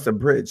to cross a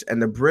bridge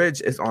and the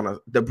bridge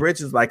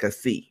is like a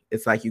C.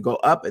 It's like you go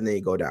up and then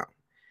you go down.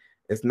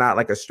 It's not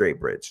like a straight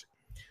bridge.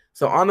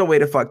 So on the way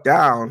to fuck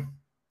down,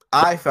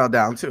 I fell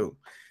down too.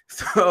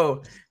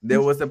 So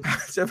there was a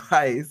patch of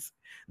ice.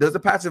 There was a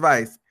patch of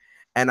ice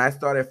and I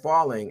started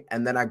falling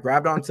and then I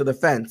grabbed onto the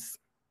fence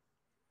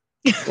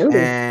Ooh.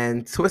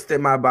 and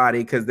twisted my body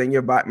because then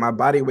my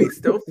body weight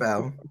still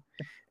fell.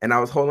 And I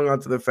was holding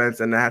onto the fence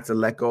and I had to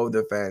let go of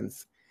the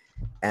fence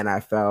and I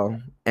fell.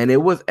 And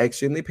it was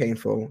extremely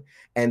painful.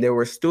 And there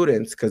were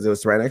students, because it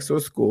was right next to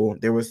a school,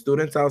 there were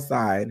students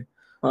outside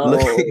Oh.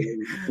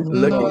 looking,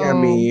 looking at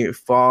No. me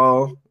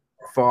fall,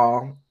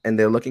 and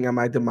they're looking at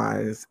my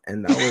demise.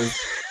 And that was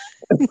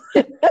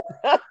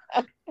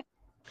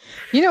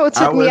You know what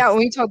I took me was out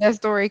when you told that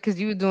story? Because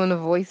you were doing a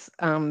voice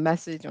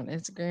message on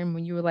Instagram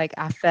when you were like,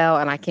 I fell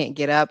and I can't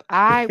get up.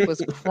 I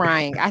was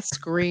crying. I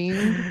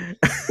screamed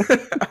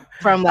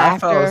from I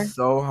felt laughter.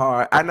 so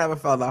hard. I never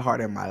felt that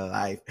hard in my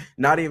life.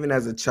 Not even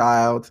as a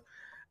child.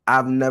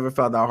 I've never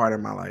felt that hard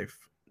in my life.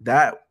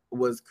 That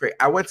was crazy.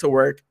 I went to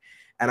work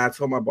and I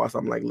told my boss,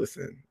 I'm like,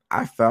 listen,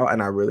 I fell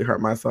and I really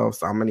hurt myself.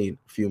 So I'm gonna need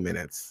a few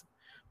minutes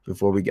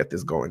before we get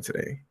this going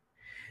today.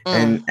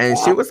 Mm. And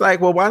she was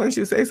like, well, why don't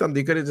you say something?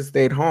 You could have just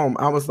stayed home.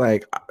 I was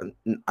like,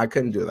 I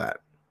couldn't do that.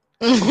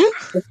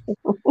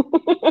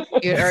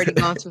 You had already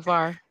gone too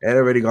far. It had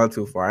already gone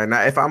too far. And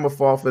if I'm a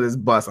fall for this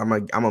bus, I'm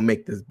gonna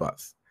make this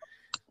bus.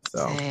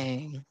 So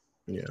Dang.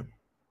 yeah.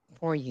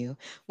 For you.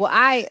 Well,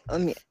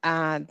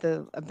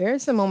 the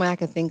embarrassing moment I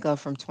can think of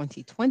from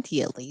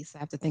 2020, at least, I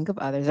have to think of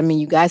others. I mean,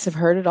 you guys have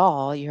heard it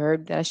all. You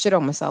heard that I shit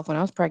on myself when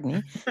I was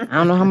pregnant. I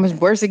don't know how much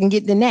worse it can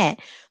get than that.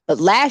 But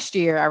last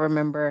year, I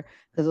remember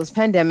because it was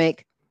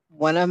pandemic,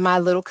 one of my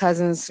little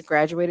cousins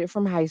graduated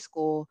from high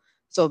school.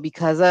 So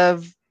because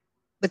of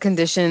the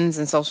conditions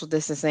and social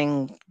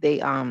distancing,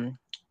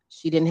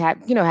 she didn't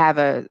have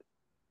a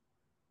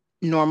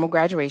normal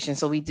graduation.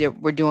 So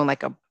we're doing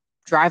like a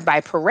drive-by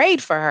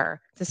parade for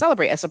her to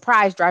celebrate, a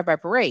surprise drive-by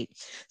parade.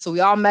 So we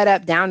all met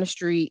up down the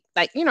street,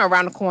 like,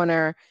 around the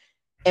corner,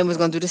 and was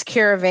going to do this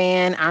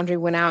caravan. Andre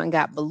went out and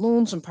got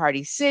balloons from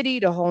Party City,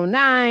 the whole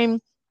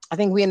nine. I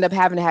think we ended up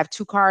having to have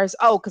two cars.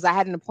 Oh, because I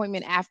had an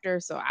appointment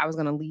after. So I was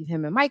going to leave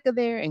him and Micah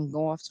there and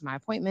go off to my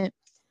appointment.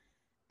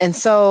 And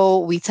so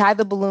we tied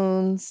the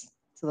balloons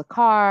to the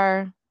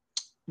car.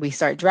 We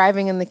start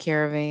driving in the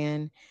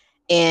caravan.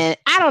 And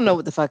I don't know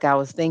what the fuck I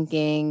was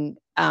thinking.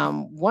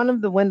 One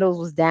of the windows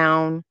was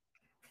down.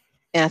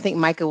 And I think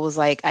Micah was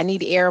like, I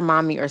need air,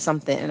 mommy, or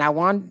something. And I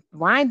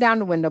wind down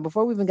the window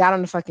before we even got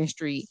on the fucking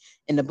street,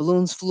 and the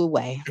balloons flew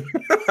away.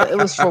 So it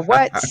was for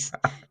what?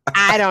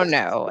 I don't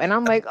know. And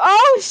I'm like,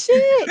 oh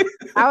shit.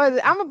 I'm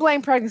gonna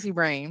blame pregnancy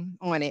brain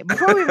on it.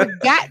 Before we even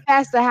got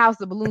past the house,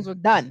 the balloons were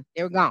done.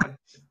 They were gone.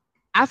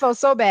 I felt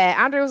so bad.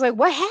 Andre was like,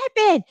 what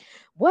happened?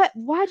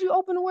 Why'd you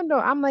open the window?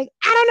 I'm like,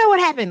 I don't know what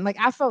happened. Like,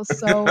 I felt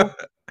so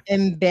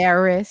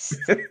embarrassed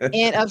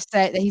and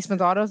upset that he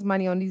spent all this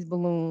money on these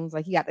balloons.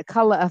 Like, he got the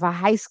color of a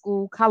high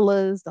school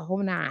colors, the whole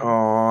nine.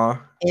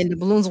 Aw, And the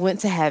balloons went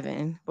to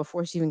heaven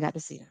before she even got to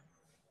see them.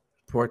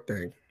 poor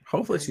thing.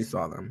 Hopefully she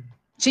saw them.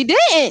 She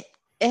didn't.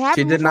 It She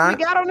happened did before we not.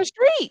 got on the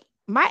street.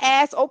 My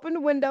ass opened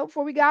the window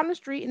before we got on the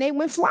street and they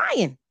went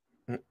flying.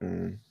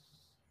 Mm-mm.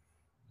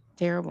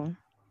 Terrible.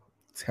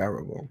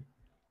 Terrible.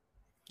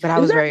 But I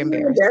Is was that very really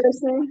embarrassed.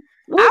 embarrassing?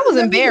 I What was does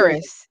that mean?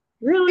 embarrassed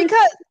Really?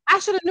 because I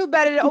should have knew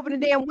better to open the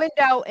damn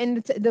window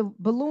and the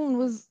balloon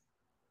was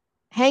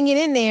hanging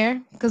in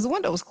there because the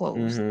window was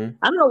closed. Mm-hmm.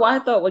 I don't know why I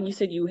thought when you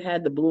said you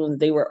had the balloons,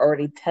 they were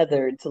already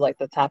tethered to like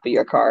the top of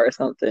your car or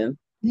something.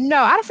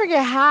 No, I don't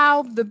forget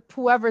how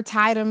whoever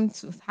tied them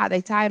to how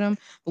they tied them,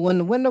 but when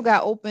the window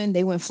got open,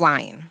 they went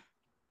flying,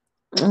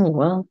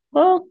 Oh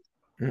well,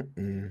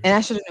 Mm-mm. and I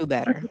should have knew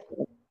better.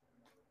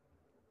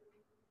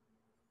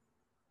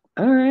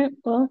 all right.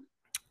 Well,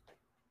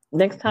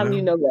 next time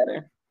you Well, know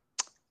better.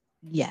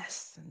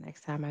 Yes,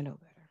 next time I know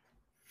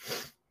better.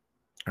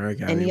 All right,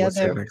 Gabby, Any what's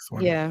your other, next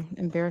one? yeah,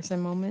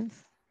 embarrassing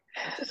moments?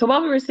 So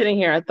while we were sitting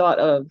here, I thought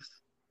of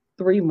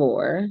three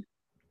more.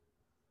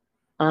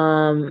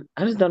 I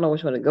just don't know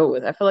which one to go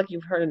with. I feel like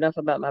you've heard enough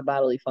about my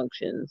bodily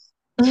functions.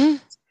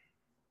 Mhm.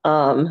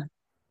 Um,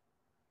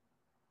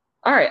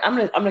 all right, I'm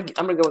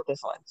gonna go with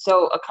this one.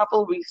 So a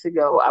couple of weeks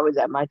ago, I was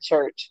at my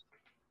church.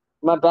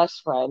 My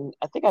best friend,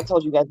 I think I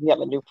told you guys we have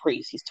a new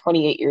priest. He's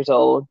 28 years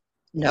old.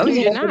 No, He's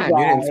you a did handsome not.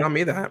 You didn't guy. tell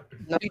me that.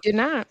 No, you did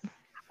not.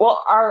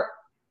 Well,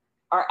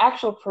 our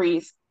actual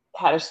priest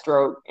had a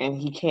stroke and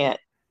he can't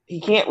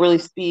really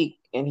speak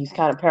and he's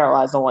kind of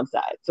paralyzed on one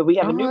side. So we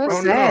have a Oh, new that's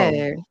Oh priest. no.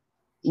 sad.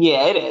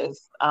 Yeah, it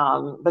is.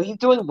 But he's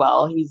doing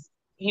well.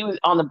 He was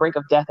on the brink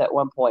of death at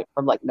one point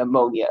from like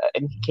pneumonia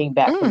and he came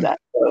back from Mm. that.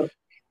 So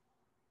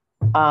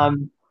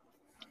um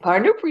our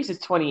new priest is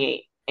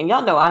 28. And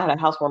y'all know I had a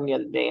housewarming the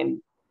other day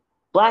and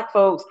black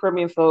folks,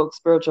 Caribbean folks,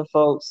 spiritual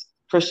folks,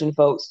 Christian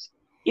folks,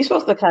 you're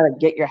supposed to kind of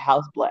get your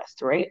house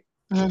blessed, right?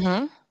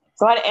 Mm-hmm.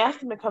 So I'd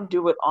asked him to come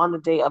do it on the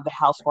day of the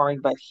housewarming,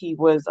 but he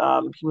was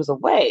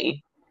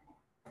away.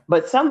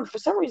 But for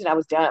some reason I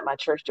was down at my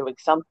church doing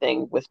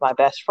something with my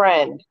best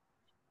friend,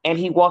 and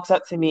he walks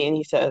up to me and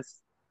he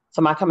says,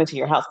 "So am I coming to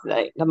your house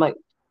tonight?" And I'm like,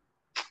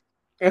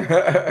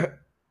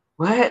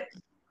 "What?"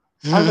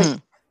 I was like,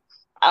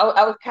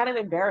 I was kind of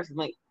embarrassed. I'm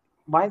like,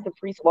 "Why is the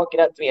priest walking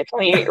up to me, a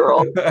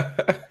 28-year-old?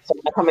 So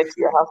am I coming to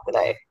your house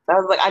tonight?" And I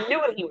was like, I knew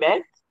what he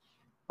meant,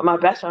 but my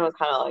best friend was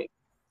kind of like,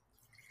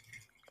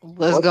 What's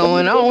 "What's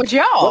going on with what's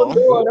y'all?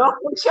 going on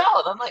with y'all?"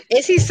 And I'm like,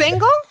 Is he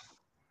single?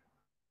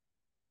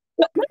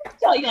 let me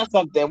tell you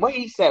something. What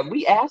he said,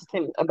 we asked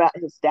him about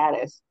his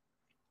status,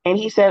 and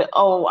he said,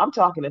 "Oh, I'm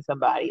talking to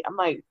somebody." I'm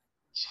like,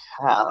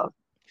 "Child."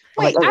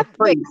 I'm like, Wait, "As a wait.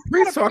 priest, I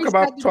Please thought a priest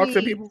had to talk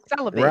to be people.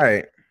 celibate.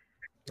 Right.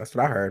 That's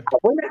what I heard.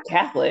 we're not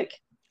Catholic."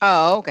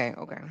 Oh, okay,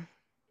 okay,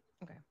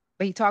 okay.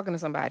 But he talking to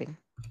somebody.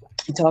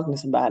 He's talking to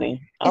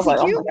somebody. I Is was he like,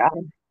 "Oh cute? my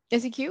God."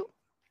 Is he cute?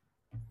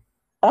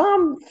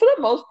 For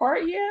the most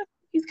part, yeah.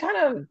 He's kind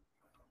of.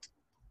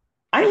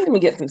 I need him to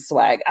get some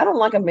swag. I don't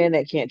like a man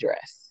that can't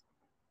dress.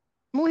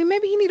 Well,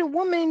 maybe he need a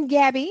woman,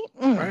 Gabby,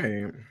 Right.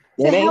 to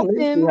It ain't help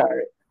me, him.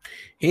 sweetheart.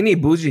 He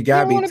need bougie You don't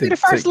Gabby want to be the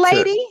first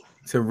lady?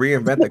 to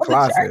reinvent the On the church,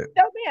 closet.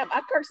 no, ma'am.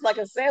 I curse like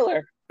a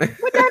sailor.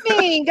 What that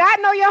mean?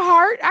 God know your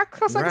heart. I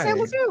cuss like a sailor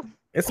Right. too.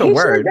 It's a He sure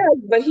word. does,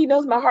 but he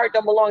knows my heart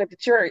don't belong at the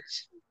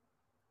church.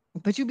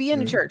 But you be in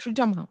the Mm. church. What you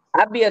talking about?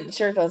 I be at the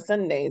church on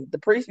Sundays. The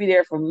priest be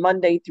there from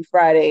Monday through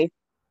Friday.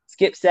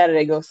 Skip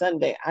Saturday, go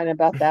Sunday. I ain't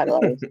about that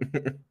life.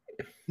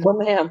 Well,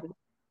 ma'am.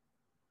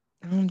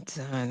 I'm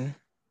done.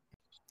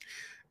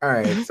 All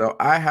right. So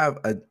I have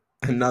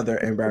another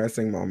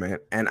embarrassing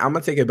moment, and I'm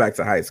gonna take it back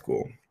to high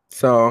school.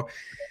 So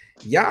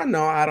y'all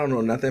know I don't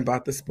know nothing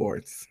about the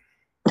sports.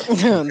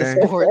 The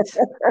Okay. sports.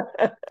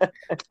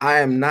 I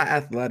am not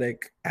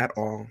athletic at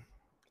all.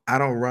 I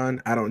don't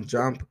run, I don't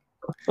jump,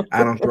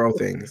 I don't throw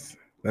things.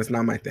 That's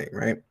not my thing,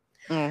 right?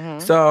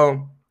 Mm-hmm.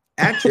 So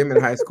at gym in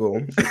high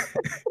school,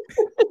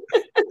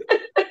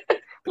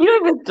 You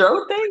don't even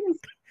throw things.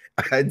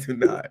 I do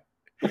not.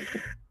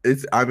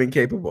 I'm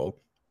incapable.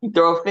 You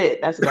throw a fit.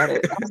 That's about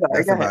it. I'm sorry.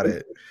 That's Go ahead. about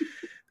it.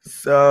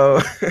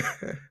 So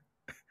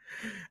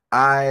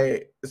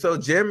so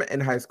gym in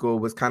high school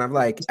was kind of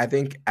like, I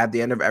think at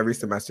the end of every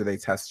semester they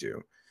test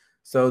you.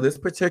 So this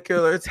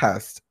particular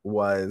test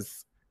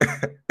was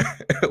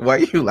why are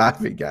you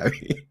laughing,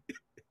 Gabby?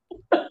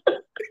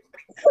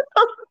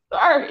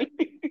 Sorry.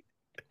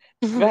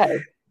 Go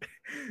ahead.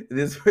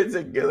 This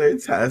particular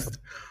test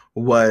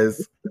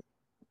was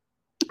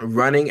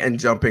running and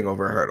jumping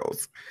over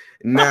hurdles.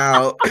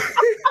 Now,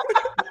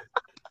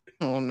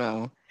 Oh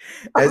no.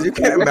 as you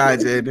can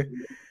imagine,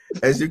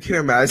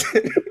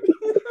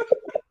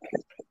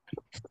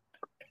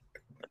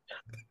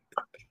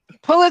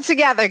 Pull it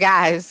together,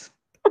 guys.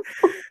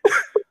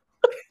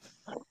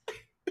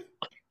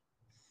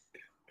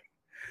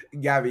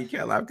 Gabby, you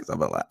can't laugh because I'm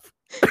gonna laugh.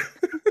 I'm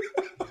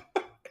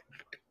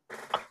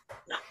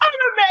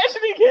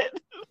imagining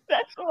it.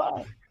 That's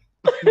why.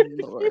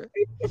 Lord.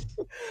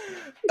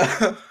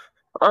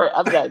 All right,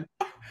 I'm done.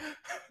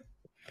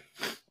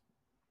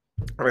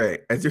 All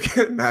right, as you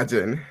can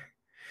imagine,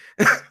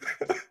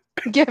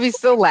 Gabby's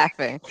still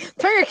laughing.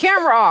 Turn your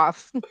camera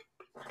off.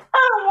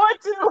 I don't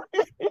want to.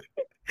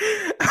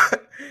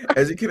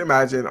 as you can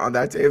imagine, on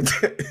that day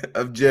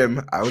of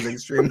gym, I was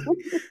extremely.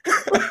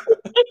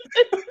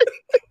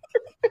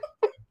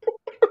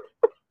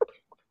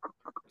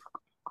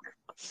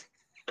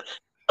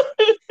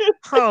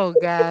 Oh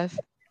gosh.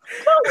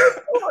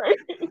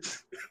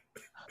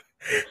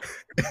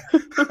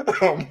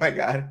 Oh my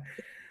god.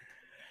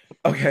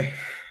 Okay.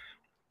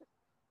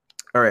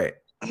 All right.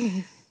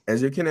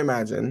 As you can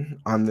imagine,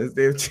 on this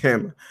day of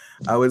gym,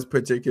 I was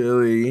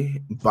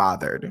particularly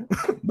bothered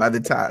by the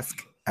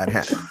task at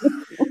hand.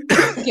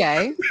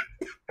 Okay.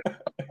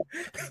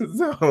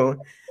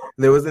 So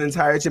there was an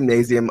entire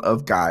gymnasium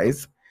of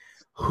guys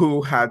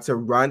who had to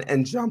run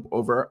and jump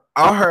over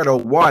a hurdle,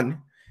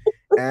 one,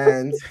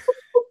 and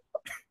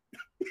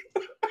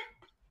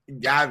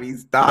Gabby,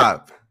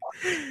 stop.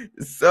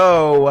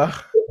 So,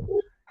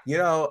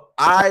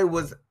 I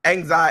was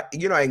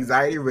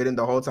anxiety ridden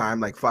the whole time.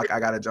 Like, fuck, I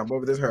gotta jump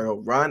over this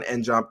hurdle, run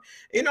and jump.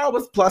 It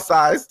was plus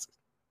sized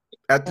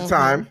at the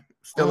time,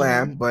 still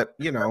am, but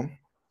you're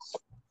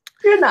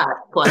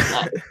not plus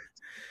size.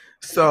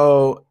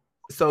 So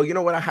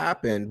what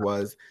happened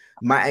was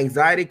my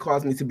anxiety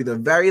caused me to be the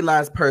very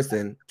last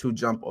person to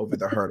jump over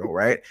the hurdle,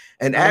 right?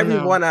 And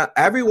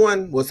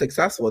everyone was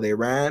successful. They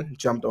ran,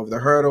 jumped over the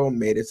hurdle,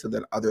 made it to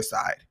the other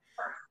side,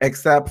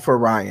 except for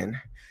Ryan.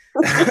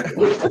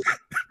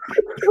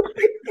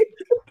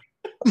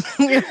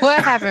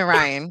 What happened,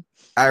 Ryan?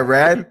 I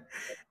ran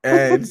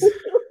and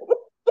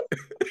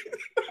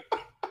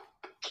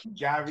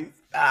Gabby,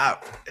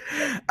 stop.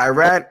 I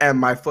ran and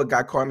my foot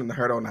got caught in the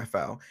hurdle and I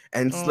fell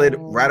and slid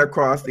right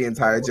across the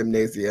entire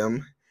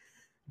gymnasium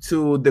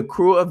to the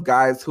crew of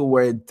guys who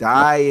were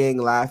dying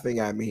laughing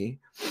at me.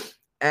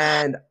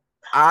 And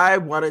I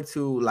wanted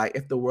to, like,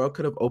 if the world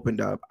could have opened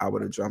up, I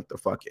would have jumped the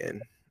fuck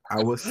in.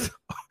 I was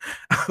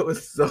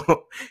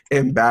so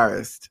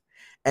embarrassed.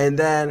 And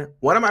then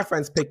one of my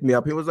friends picked me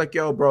up. He was like,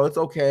 yo, bro, it's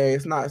okay.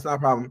 It's not a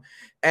problem.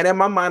 And in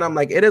my mind, I'm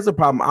like, it is a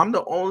problem. I'm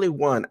the only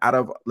one out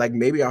of like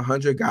maybe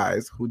 100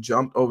 guys who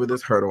jumped over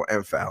this hurdle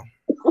and fell.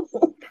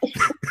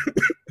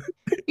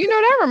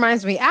 That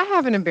reminds me. I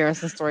have an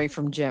embarrassing story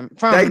from gym.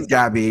 Thanks,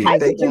 Gabby.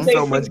 Thank you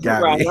so much,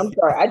 Gabby. I'm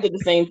sorry. I did the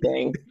same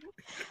thing.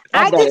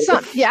 I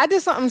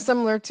did something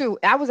similar too.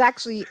 I was on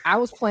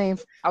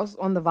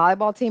the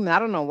volleyball team, and I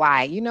don't know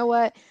why. You know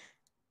what?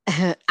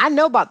 I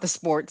know about the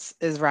sports,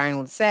 as Ryan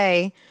would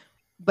say,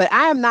 but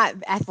I am not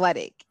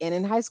athletic. And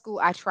in high school,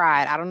 I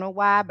don't know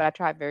why, but I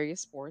tried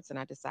various sports, and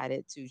I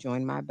decided to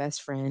join my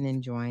best friend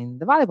and join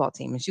the volleyball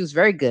team. And she was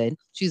very good.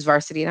 She was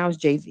varsity, and I was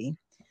JV.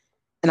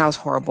 And I was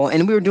horrible.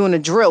 And we were doing a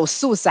drill,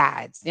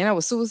 suicides. You know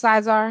what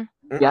suicides are?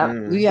 Yeah.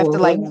 We have to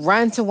like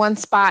run to one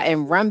spot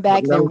and run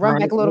back, then run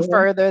back a little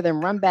further,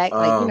 then run back.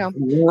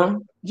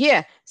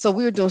 Yeah. So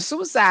we were doing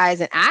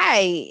suicides and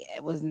I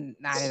was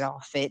not at all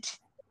fit.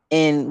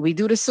 And we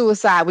do the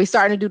suicide. We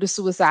starting to do the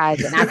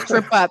suicides and I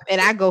trip up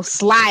and I go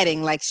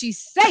sliding like she's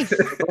safe.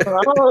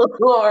 Oh,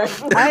 Lord.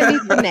 I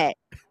didn't even that.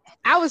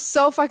 I was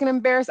so fucking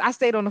embarrassed. I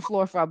stayed on the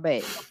floor for a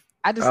bit.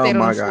 I just stayed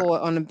on the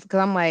floor because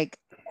I'm like,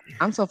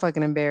 I'm so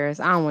fucking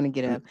embarrassed. I don't want to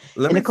get up.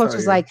 And the coach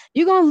was like,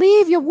 "You're gonna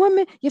leave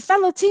your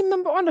fellow team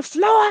member on the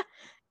floor?"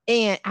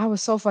 And I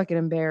was so fucking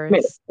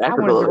embarrassed. I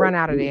wanted to run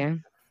out of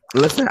there.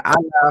 Listen, I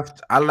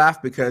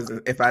laughed because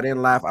if I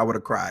didn't laugh, I would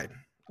have cried.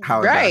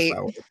 Right.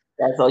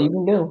 That's all you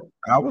can do.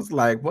 I was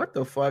like, what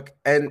the fuck?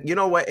 And you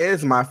know what? It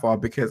is my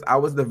fault because I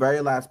was the very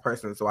last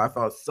person. So I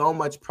felt so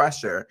much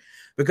pressure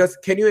because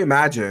can you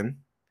imagine?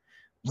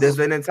 There's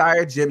an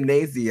entire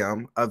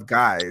gymnasium of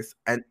guys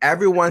and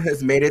everyone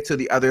has made it to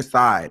the other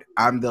side.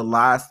 I'm the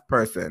last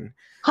person.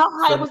 How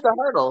high was the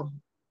hurdle?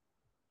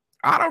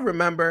 I don't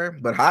remember,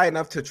 but high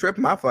enough to trip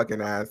my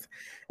fucking ass.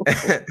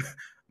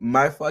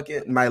 My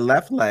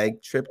left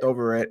leg tripped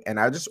over it.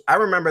 And I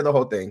remember the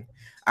whole thing.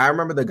 I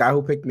remember the guy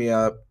who picked me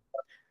up.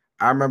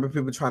 I remember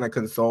people trying to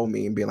console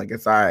me and being like,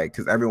 it's all right,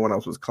 because everyone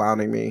else was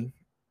clowning me.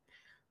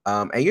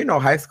 And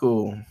high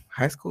school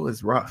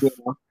is rough. Yeah.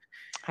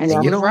 High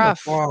school is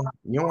rough.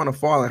 You don't want to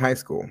fall in high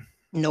school.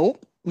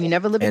 Nope. You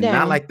never live it and down.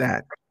 Not like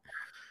that.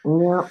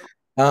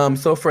 Yeah.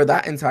 So for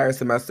that entire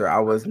semester, I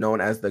was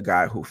known as the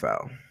guy who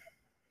fell.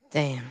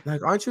 Damn.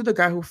 Like, aren't you the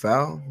guy who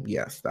fell?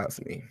 Yes,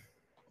 that's me.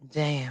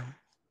 Damn.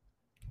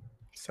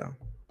 So,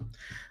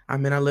 I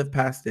lived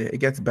past it. It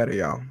gets better,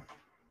 y'all.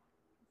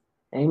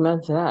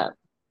 Amen to that.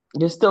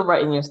 You're still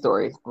writing your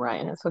story,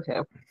 Ryan. It's okay.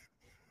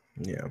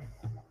 Yeah.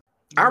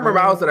 I remember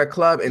I was at a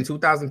club in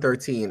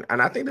 2013,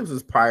 and I think this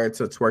was prior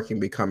to twerking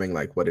becoming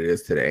like what it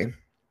is today.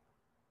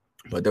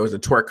 But there was a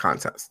twerk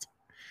contest.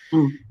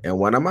 And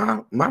one of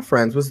my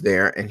friends was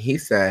there, and he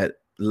said,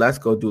 let's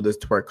go do this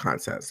twerk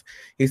contest.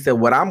 He said,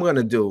 what I'm going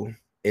to do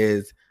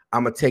is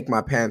I'm going to take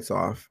my pants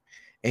off.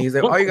 And he's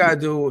like, all you got to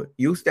do,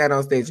 you stand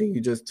on stage and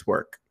you just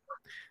twerk.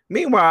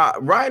 Meanwhile,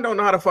 Ryan don't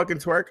know how to fucking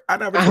twerk. I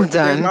never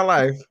twerked in my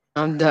life.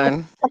 I'm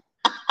done.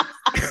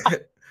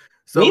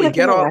 So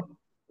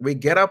we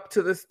get up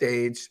to the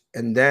stage,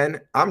 and then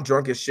I'm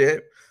drunk as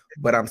shit,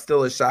 but I'm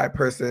still a shy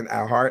person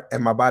at heart.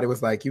 And my body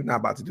was like, you're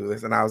not about to do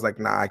this. And I was like,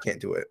 nah, I can't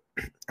do it.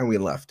 And we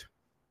left.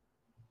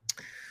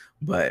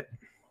 But,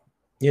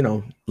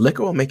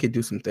 liquor will make you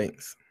do some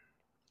things.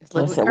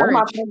 Listen, one of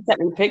my friends sent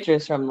me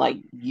pictures from like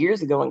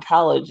years ago in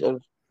college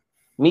of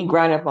me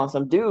grinding up on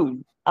some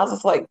dude. I was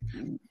just like,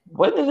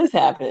 when did this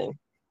happen?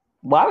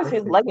 Why was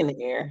his leg in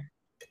the air?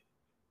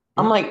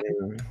 I'm like,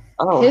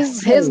 oh,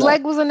 his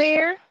leg was in the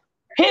air?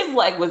 His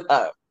leg was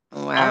up.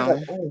 Wow. I was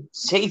like, oh,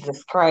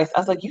 Jesus Christ. I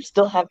was like, you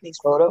still have these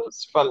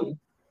photos from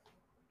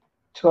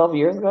 12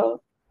 years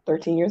ago?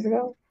 13 years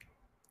ago?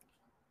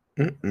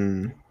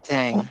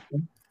 Dang.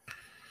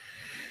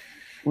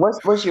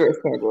 What's yours,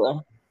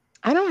 Angela?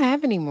 I don't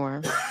have any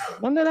more.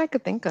 One that I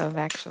could think of,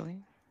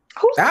 actually.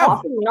 Who's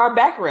talking in our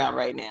background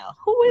right now?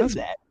 Who is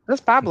that?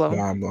 That's Pablo.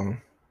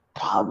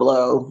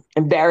 Pablo.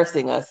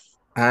 Embarrassing us.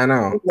 I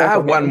know. I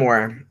have one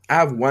more. I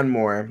have one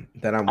more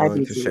that I'm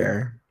willing to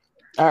share.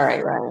 All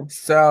right, Ryan.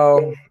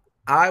 So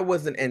I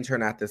was an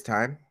intern at this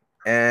time.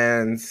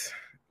 and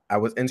I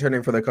was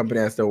interning for the company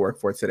I still work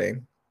for today.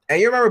 And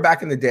you remember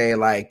back in the day,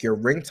 like your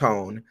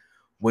ringtone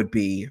would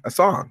be a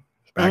song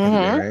back in the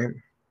day, right?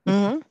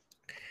 Mm-hmm.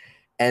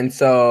 And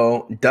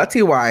so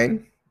Dutty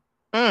Wine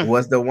Mm.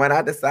 was the one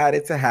I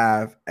decided to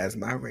have as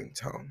my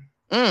ringtone.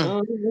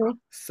 Mm. Mhm.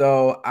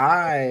 So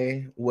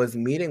I was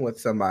meeting with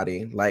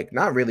somebody, like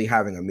not really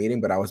having a meeting,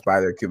 but I was by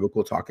their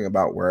cubicle talking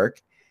about work.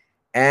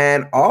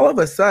 And all of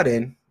a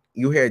sudden,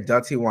 you hear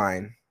Dutty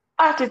Wine.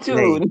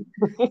 Attitude.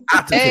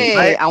 Attitude, Hey,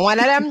 right? I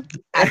wanted them.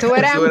 I told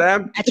Two of them.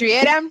 them. I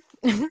treated them.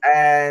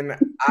 And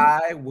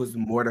I was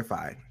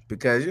mortified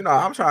because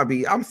I'm trying to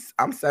be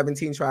I'm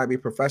 17 trying to be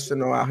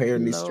professional out here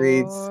in these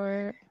streets,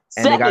 Lord.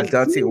 and they got 17.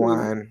 Dutty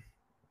Wine.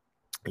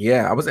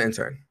 Yeah, I was an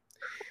intern.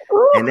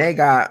 Ooh. And they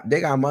got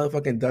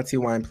motherfucking Dutty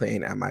Wine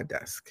playing at my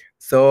desk.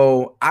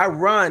 So I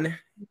run,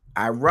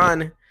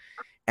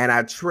 and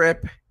I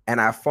trip and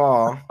I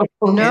fall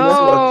into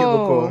a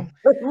cubicle.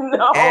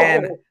 No.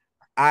 And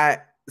No.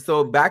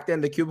 so back then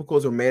the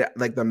cubicles were made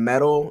like the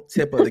metal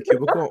tip of the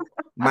cubicle.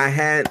 My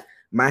hand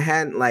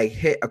like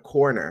hit a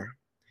corner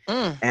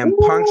Mm. and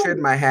punctured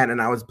my hand,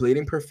 and I was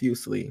bleeding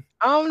profusely.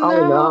 Oh Oh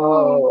no.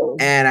 no.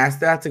 And I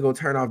still had to go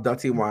turn off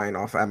Dutty Wine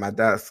off at my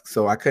desk,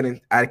 so I couldn't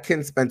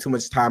spend too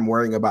much time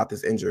worrying about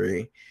this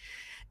injury.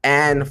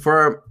 And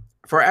for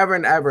forever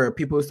and ever,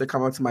 people used to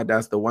come up to my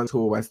desk, the ones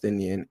who were West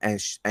Indian,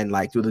 and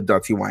like do the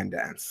Dutty Wine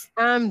dance.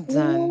 I'm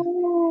done.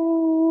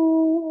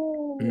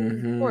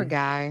 Mm-hmm. Poor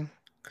guy.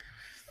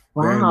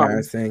 Very Wow.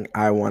 embarrassing.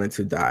 I wanted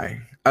to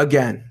die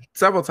again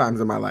several times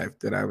in my life.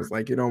 That I was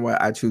like, you know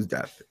what? I choose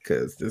death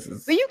because this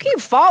is. But you keep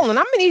falling.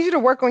 I'm gonna need you to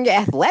work on your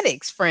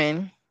athletics,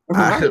 friend.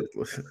 I,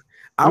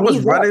 I was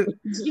Knees up. running.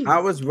 Jeez. I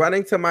was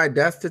running to my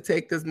desk to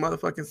take this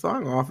motherfucking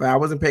song off, and I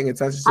wasn't paying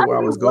attention to How where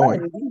I do was you run?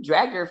 going. Do you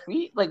drag your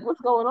feet? Like,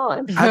 what's going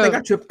on?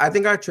 I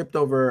think I tripped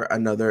over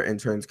another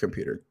intern's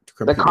computer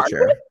The carpet?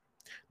 chair.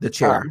 The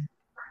chair.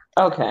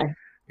 Okay.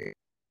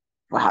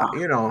 Wow.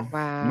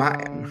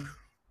 Wow.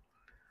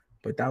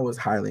 But that was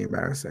highly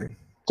embarrassing.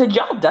 Could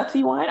y'all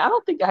Dutty Wine? I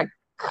don't think I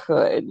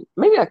could.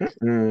 Maybe I could.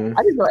 I didn't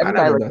know I everybody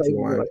never like Dutty crazy.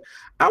 Wine.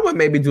 I would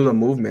maybe do the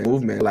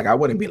movement. Like I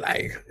wouldn't be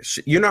like,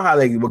 you know how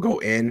they would go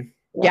in.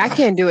 Yeah, I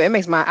can't do it. It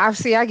makes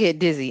I get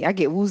dizzy. I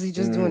get woozy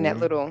just doing that Mm.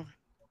 little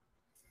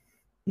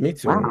Me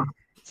too. Wow.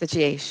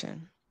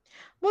 situation.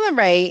 Well, all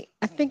right.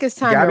 I think it's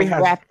time Gabby to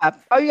has- wrap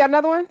up. Oh, you got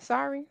another one?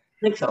 Sorry. I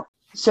think so.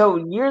 So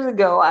years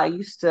ago, I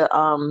used to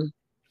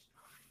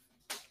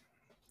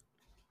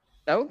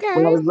when I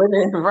Okay. was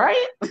living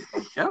right,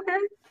 okay,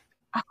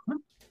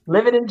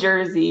 living in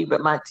Jersey,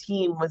 but my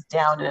team was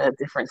down in a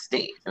different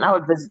state, and I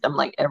would visit them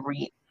like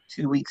every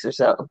 2 weeks or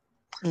so.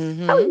 I would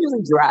Mm-hmm.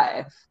 usually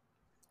drive,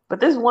 but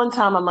this one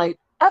time I'm like,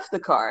 F the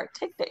car,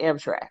 take the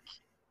Amtrak.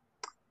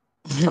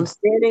 I'm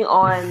standing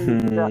on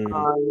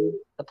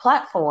the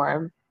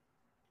platform,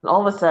 and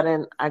all of a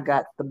sudden I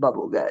got the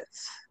bubble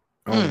guts,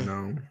 Oh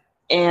no.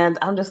 and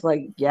I'm just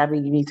like, Gabby,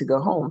 you need to go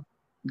home.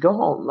 Go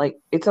home. Like,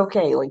 it's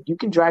okay. Like, you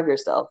can drive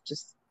yourself.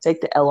 Just take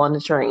the L on the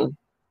train.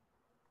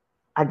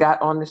 I got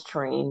on this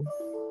train,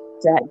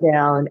 sat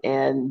down,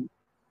 and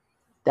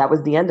that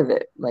was the end of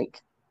it.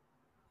 Like,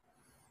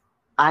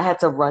 I had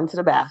to run to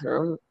the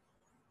bathroom,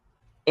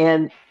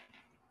 and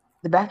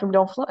the bathroom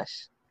don't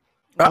flush.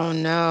 Oh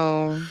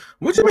no.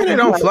 What you mean they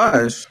don't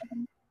flush?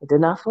 It did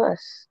not flush.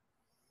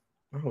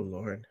 Oh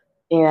Lord.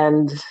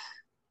 And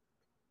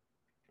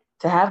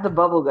to have the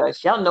bubble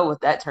gush, y'all know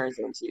what that turns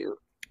into.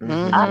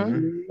 Mhm. I've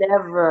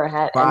never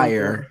had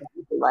Fire.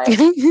 anything like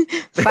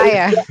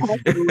Fire.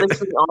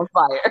 literally on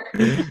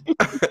fire.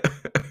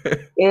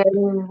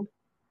 And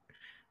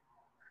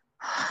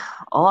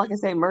all I can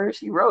say, Murder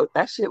She Wrote.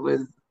 That shit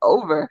was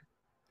over.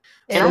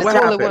 And So what the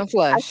toilet happened? went I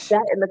flush.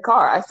 sat in the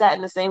car. I sat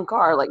in the same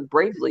car, like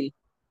bravely.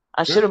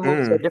 I should have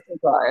moved to a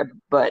different car,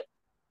 but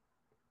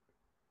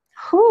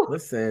whew,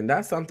 Listen,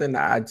 that's something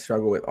that I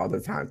struggle with all the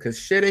time because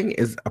shitting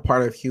is a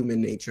part of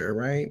human nature,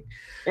 right?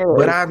 it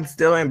But is. I'm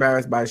still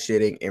embarrassed by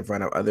shitting in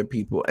front of other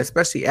people,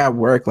 especially at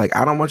work. Like,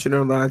 I don't want you to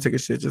know that I took a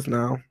shit just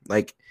now.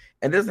 Like,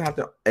 it doesn't have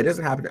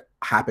to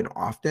happen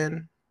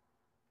often.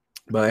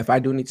 But if I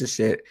do need to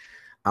shit,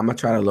 I'm gonna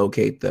try to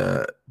locate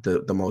the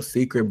most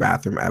secret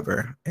bathroom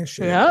ever and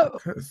shit. Yep.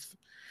 Because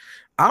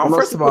I don't. The most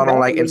First of all, I don't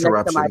like secret bathroom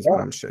was next to my interruptions when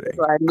desk. I'm shitting.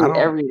 So I I knew don't.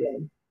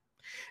 everyone.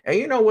 And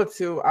you know what,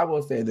 too? I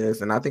will say this,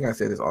 and I think I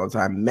say this all the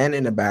time. Men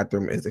in the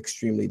bathroom is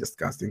extremely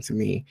disgusting to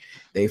me.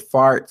 They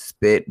fart,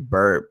 spit,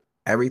 burp,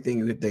 everything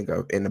you could think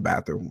of in the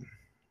bathroom.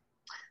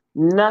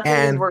 Nothing is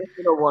And worse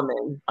than a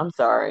woman. I'm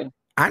sorry.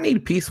 I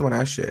need peace when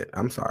I shit.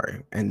 I'm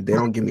sorry. And they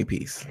don't give me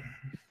peace.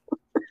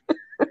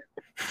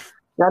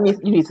 That means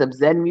you need some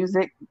Zen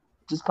music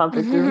just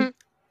pumping through.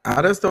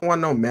 I just don't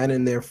want no men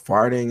in there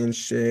farting and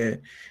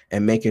shit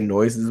and making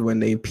noises when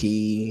they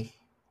pee.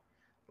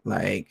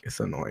 Like, it's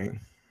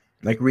annoying.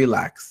 Like,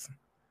 relax.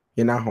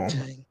 You're not home.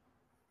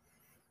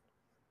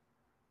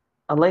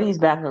 A lady's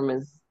bathroom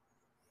is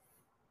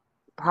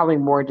probably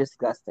more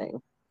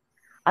disgusting.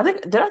 I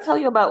think, did I tell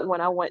you about when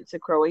I went to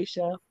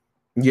Croatia?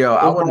 Yo,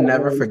 I will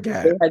never They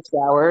forget. had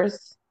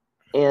showers.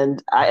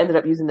 and I ended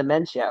up using the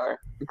men's shower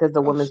because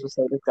the women's was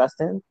so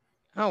disgusting.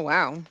 Oh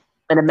wow.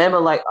 And the men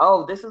were like,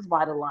 "Oh, this is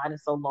why the line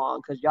is so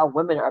long because y'all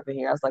women are up in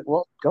here." I was like,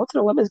 "Well, go to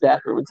the women's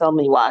bathroom and tell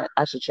me why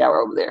I should shower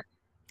over there."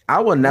 I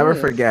will never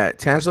forget.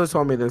 Tangela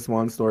told me this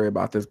one story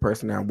about this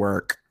person at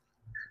work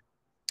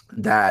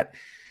that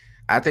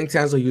I think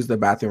Tangela used the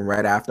bathroom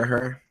right after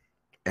her,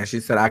 and she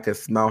said I could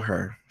smell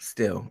her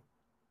still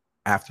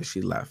after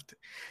she left.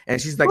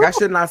 And she's like, I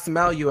should not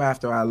smell you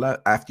after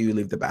you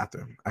leave the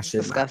bathroom. I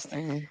should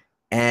disgusting. Not.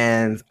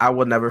 And I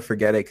will never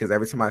forget it because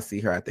every time I see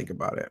her, I think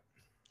about it.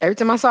 Every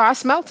time I saw her, I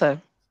smelled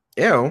her.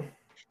 Ew.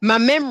 My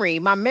memory,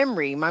 my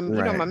memory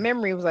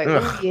was like,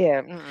 oh yeah.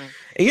 And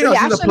you know,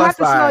 yeah, she's I should have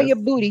to smell your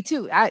booty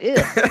too.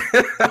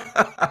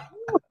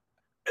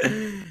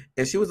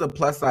 And she was a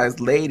plus size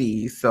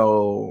lady,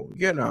 so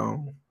you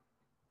know.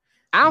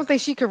 I don't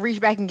think she could reach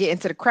back and get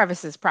into the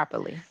crevices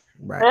properly.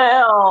 Right.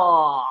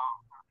 Hell.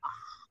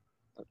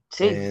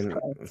 And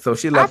so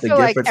she left the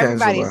gift for Tangela.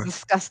 Everybody's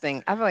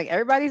disgusting. I feel like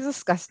everybody's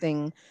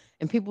disgusting,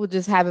 and people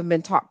just haven't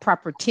been taught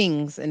proper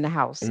things in the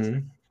house,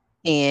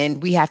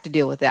 and we have to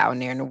deal with it out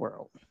there in the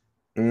world.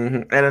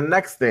 And the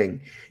next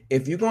thing,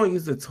 if you're gonna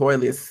use the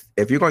toilets,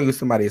 if you're gonna use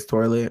somebody's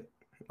toilet,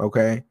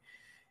 okay,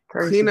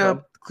 clean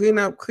up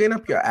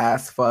your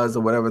ass fuzz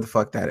or whatever the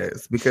fuck that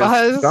is,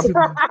 because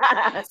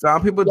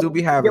some people do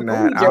be having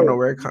that. I don't know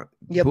where it comes.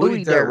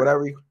 Booty dirt,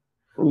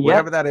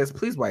 whatever that is.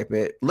 Please wipe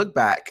it. Look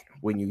back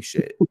when you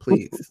shit.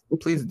 Please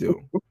do.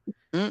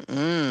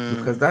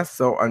 Because that's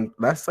so I don't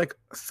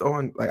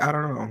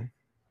know,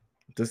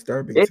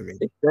 disturbing to me.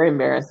 It's very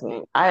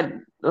embarrassing.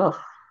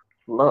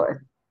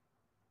 Lord.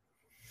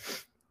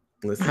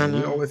 Listen,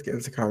 we always get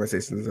into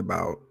conversations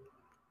about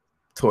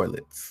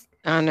toilets.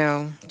 I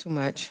know, too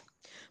much.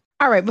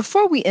 All right,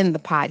 before we end the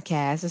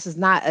podcast, this is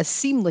not a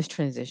seamless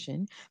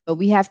transition, but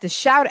we have to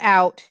shout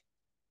out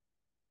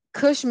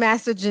Kush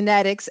Master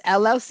Genetics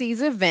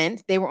LLC's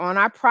event. They were on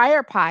our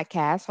prior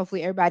podcast.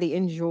 Hopefully everybody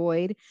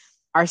enjoyed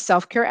our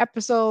self-care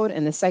episode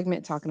and the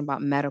segment talking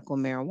about medical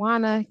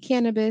marijuana,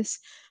 cannabis.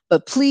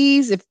 But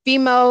please, if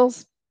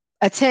females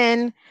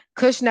attend,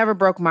 Kush Never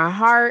Broke My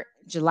Heart,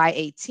 July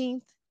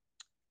 18th,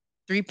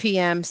 3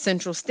 p.m.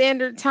 Central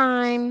Standard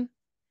Time.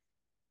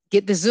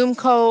 Get the Zoom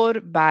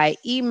code by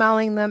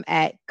emailing them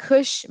at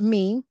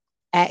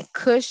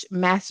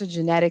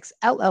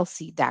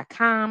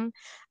kushmastergeneticsllc.com.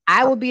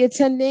 I will be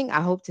attending.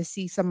 I hope to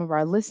see some of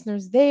our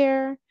listeners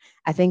there.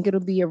 I think it'll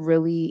be a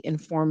really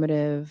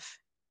informative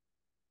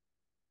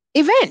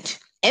event.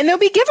 And there'll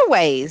be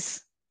giveaways.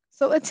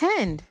 So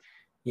attend.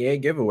 Yeah,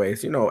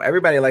 giveaways. You know,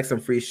 everybody likes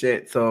some free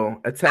shit. So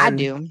attend. I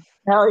do.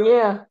 Hell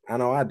yeah. I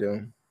know I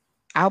do.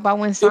 I hope I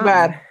win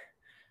something.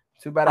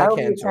 Too bad I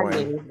can't join.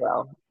 As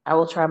well. I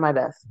will try my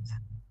best.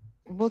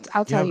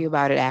 I'll tell you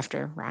about it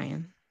after,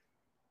 Ryan.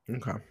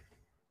 Okay.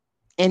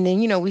 And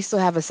then, we still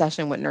have a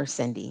session with Nurse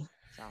Cindy.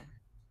 So.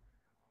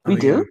 We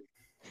do?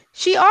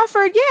 She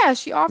offered.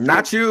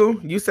 Not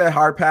you. You said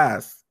hard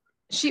pass.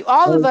 She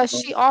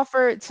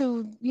offered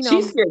to,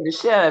 She scared the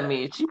shit out of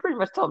me. She pretty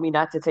much told me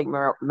not to take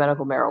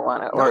medical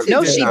marijuana.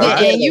 No, she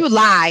didn't. You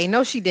lie.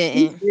 No, she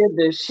didn't. She scared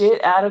the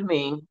shit out of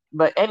me.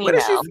 But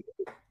anyhow.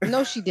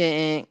 No, she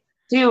didn't.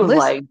 She was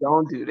like,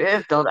 don't do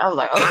this. I was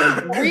like,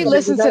 okay.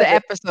 Re-listen to the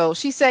episode.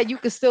 She said you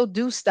could still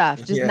do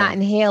stuff, just not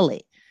inhale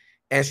it.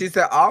 And she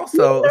said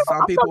also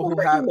some people who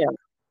have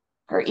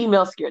her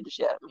email scared the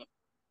shit out of me.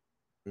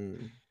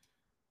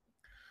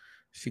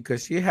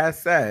 Because she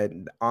has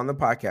said on the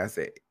podcast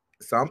that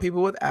some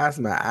people with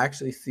asthma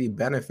actually see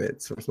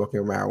benefits from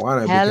smoking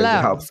marijuana because it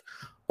helps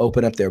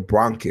open up their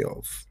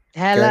bronchioles.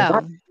 Hello.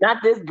 Okay?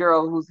 Not this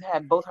girl who's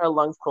had both her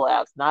lungs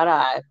collapse. Not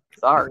I.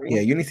 Sorry.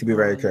 Yeah, you need to be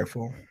very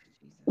careful.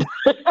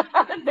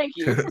 Thank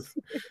you.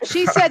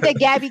 She said that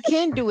Gabby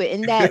can do it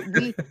and that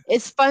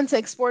it's fun to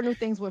explore new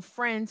things with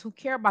friends who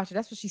care about you.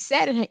 That's what she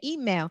said in her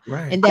email.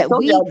 Right. And that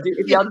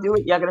if y'all do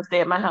it, y'all gonna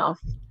stay at my house.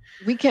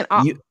 We can I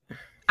ain't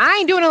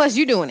doing it unless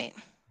you doing it.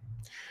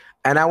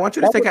 And I want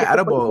you to take an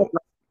edible.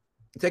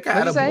 Take an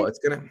edible. It's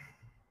gonna.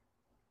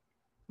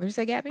 What'd you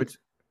say, Gabby?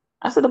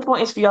 I said the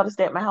point is for y'all to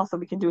stay at my house so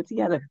we can do it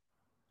together.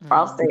 Or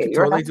I'll stay at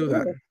your house. Do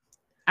that.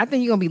 I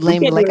think you're gonna be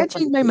lame. Like I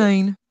changed my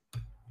mind.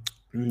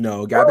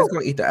 No, Gabby's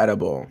gonna eat the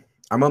edible.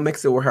 I'm gonna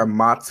mix it with her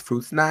Mott's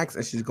fruit snacks,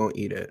 and she's gonna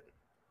eat it.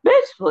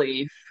 Bitch,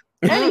 please.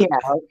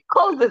 Anyhow,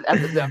 close this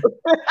episode.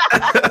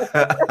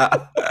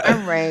 All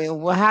right.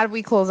 Well, how do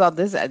we close out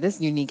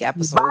this unique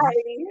episode? Bye.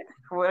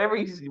 Whatever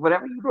you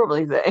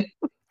normally say.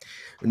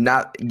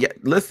 Not yet.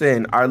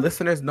 Listen, our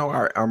listeners know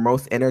our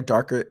most inner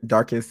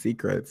darkest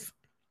secrets.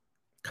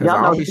 Because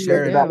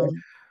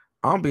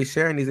I'll be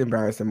sharing these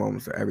embarrassing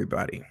moments with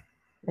everybody.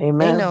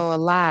 Amen. They know a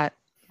lot.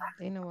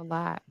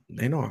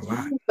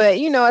 But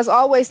as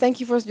always, thank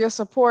you for your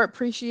support.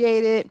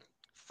 Appreciate it.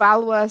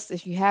 Follow us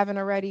if you haven't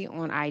already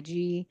on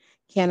IG.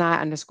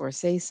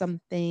 _say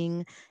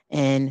something,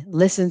 and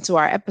listen to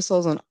our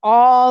episodes on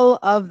all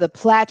of the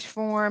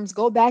platforms.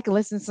 Go back and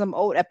listen to some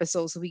old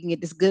episodes so we can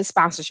get this good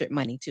sponsorship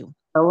money too.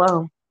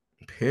 Hello.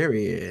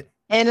 Period.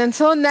 And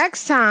until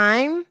next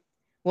time,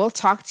 we'll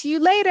talk to you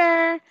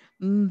later.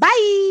 Bye.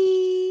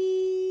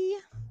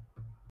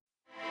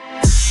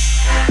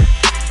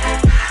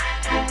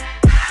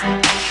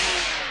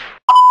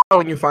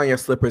 when you find your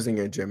slippers in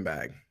your gym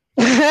bag.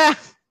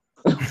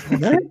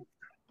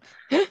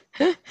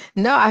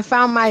 No, I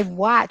found my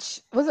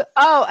watch. Was it?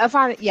 Oh, I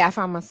found it. Yeah, I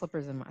found my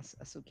slippers in my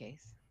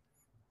suitcase.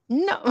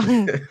 No,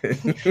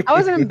 I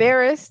wasn't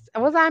embarrassed.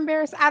 Was I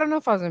embarrassed? I don't know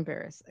if I was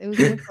embarrassed. It was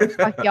me first,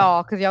 like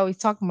y'all, because y'all always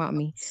talking about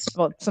me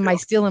about somebody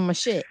stealing my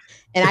shit.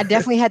 And I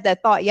definitely had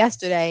that thought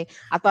yesterday.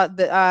 I thought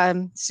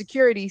the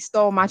security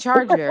stole my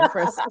charger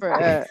for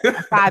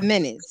 5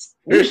 minutes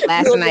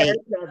last night.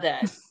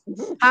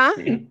 Huh?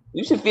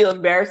 You should feel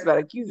embarrassed about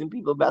accusing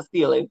people about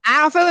stealing.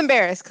 I don't feel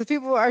embarrassed because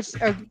people are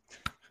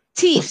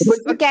thieves.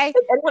 Okay.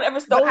 Anyone ever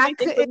stole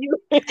anything from you?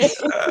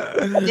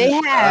 They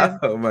have.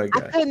 Oh my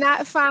god! I could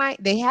not find.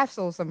 They have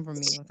stole something from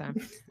me one time,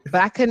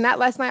 but I could not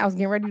last night. I was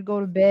getting ready to go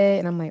to bed,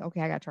 and I'm like,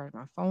 okay, I got to charge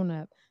my phone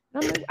up.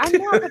 And I'm like, I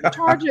know I put the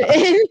charger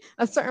in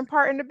a certain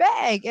part in the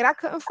bag, and I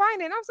couldn't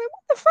find it. And I was like,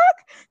 what the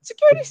fuck?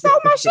 Security stole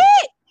my shit.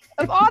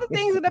 Of all the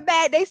things in the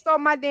bag, they stole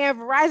my damn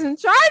Verizon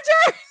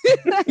charger.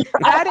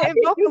 I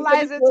didn't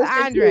vocalize it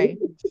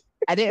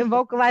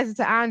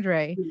to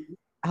Andre.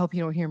 I hope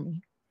you don't hear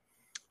me.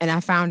 And I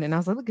found it, and I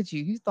was like, look at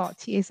you. You thought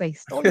TSA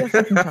stole your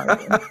fucking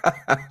charger.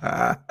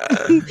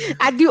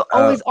 I do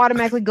always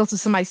automatically go to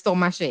somebody stole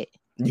my shit.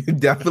 You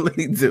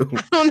definitely do.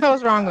 I don't know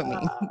what's wrong with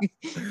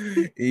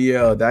me.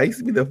 Yo, that used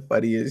to be the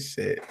funniest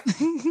shit.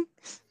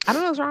 I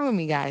don't know what's wrong with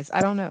me, guys. I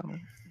don't know.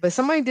 But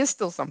somebody did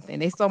steal something.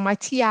 They stole my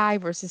TI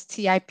versus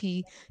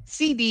TIP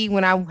CD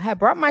when I had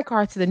brought my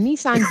car to the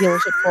Nissan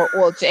dealership for an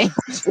oil change.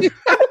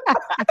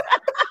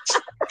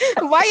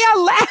 Why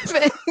y'all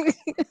laughing?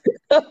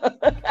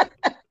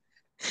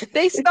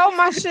 They stole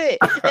my shit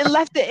and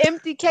left the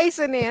empty case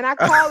in there. And I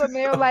called them.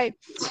 They were like,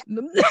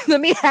 let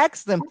me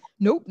ask them.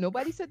 Nope,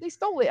 nobody said they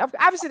stole it.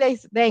 Obviously, they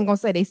ain't going to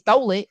say they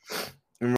stole it.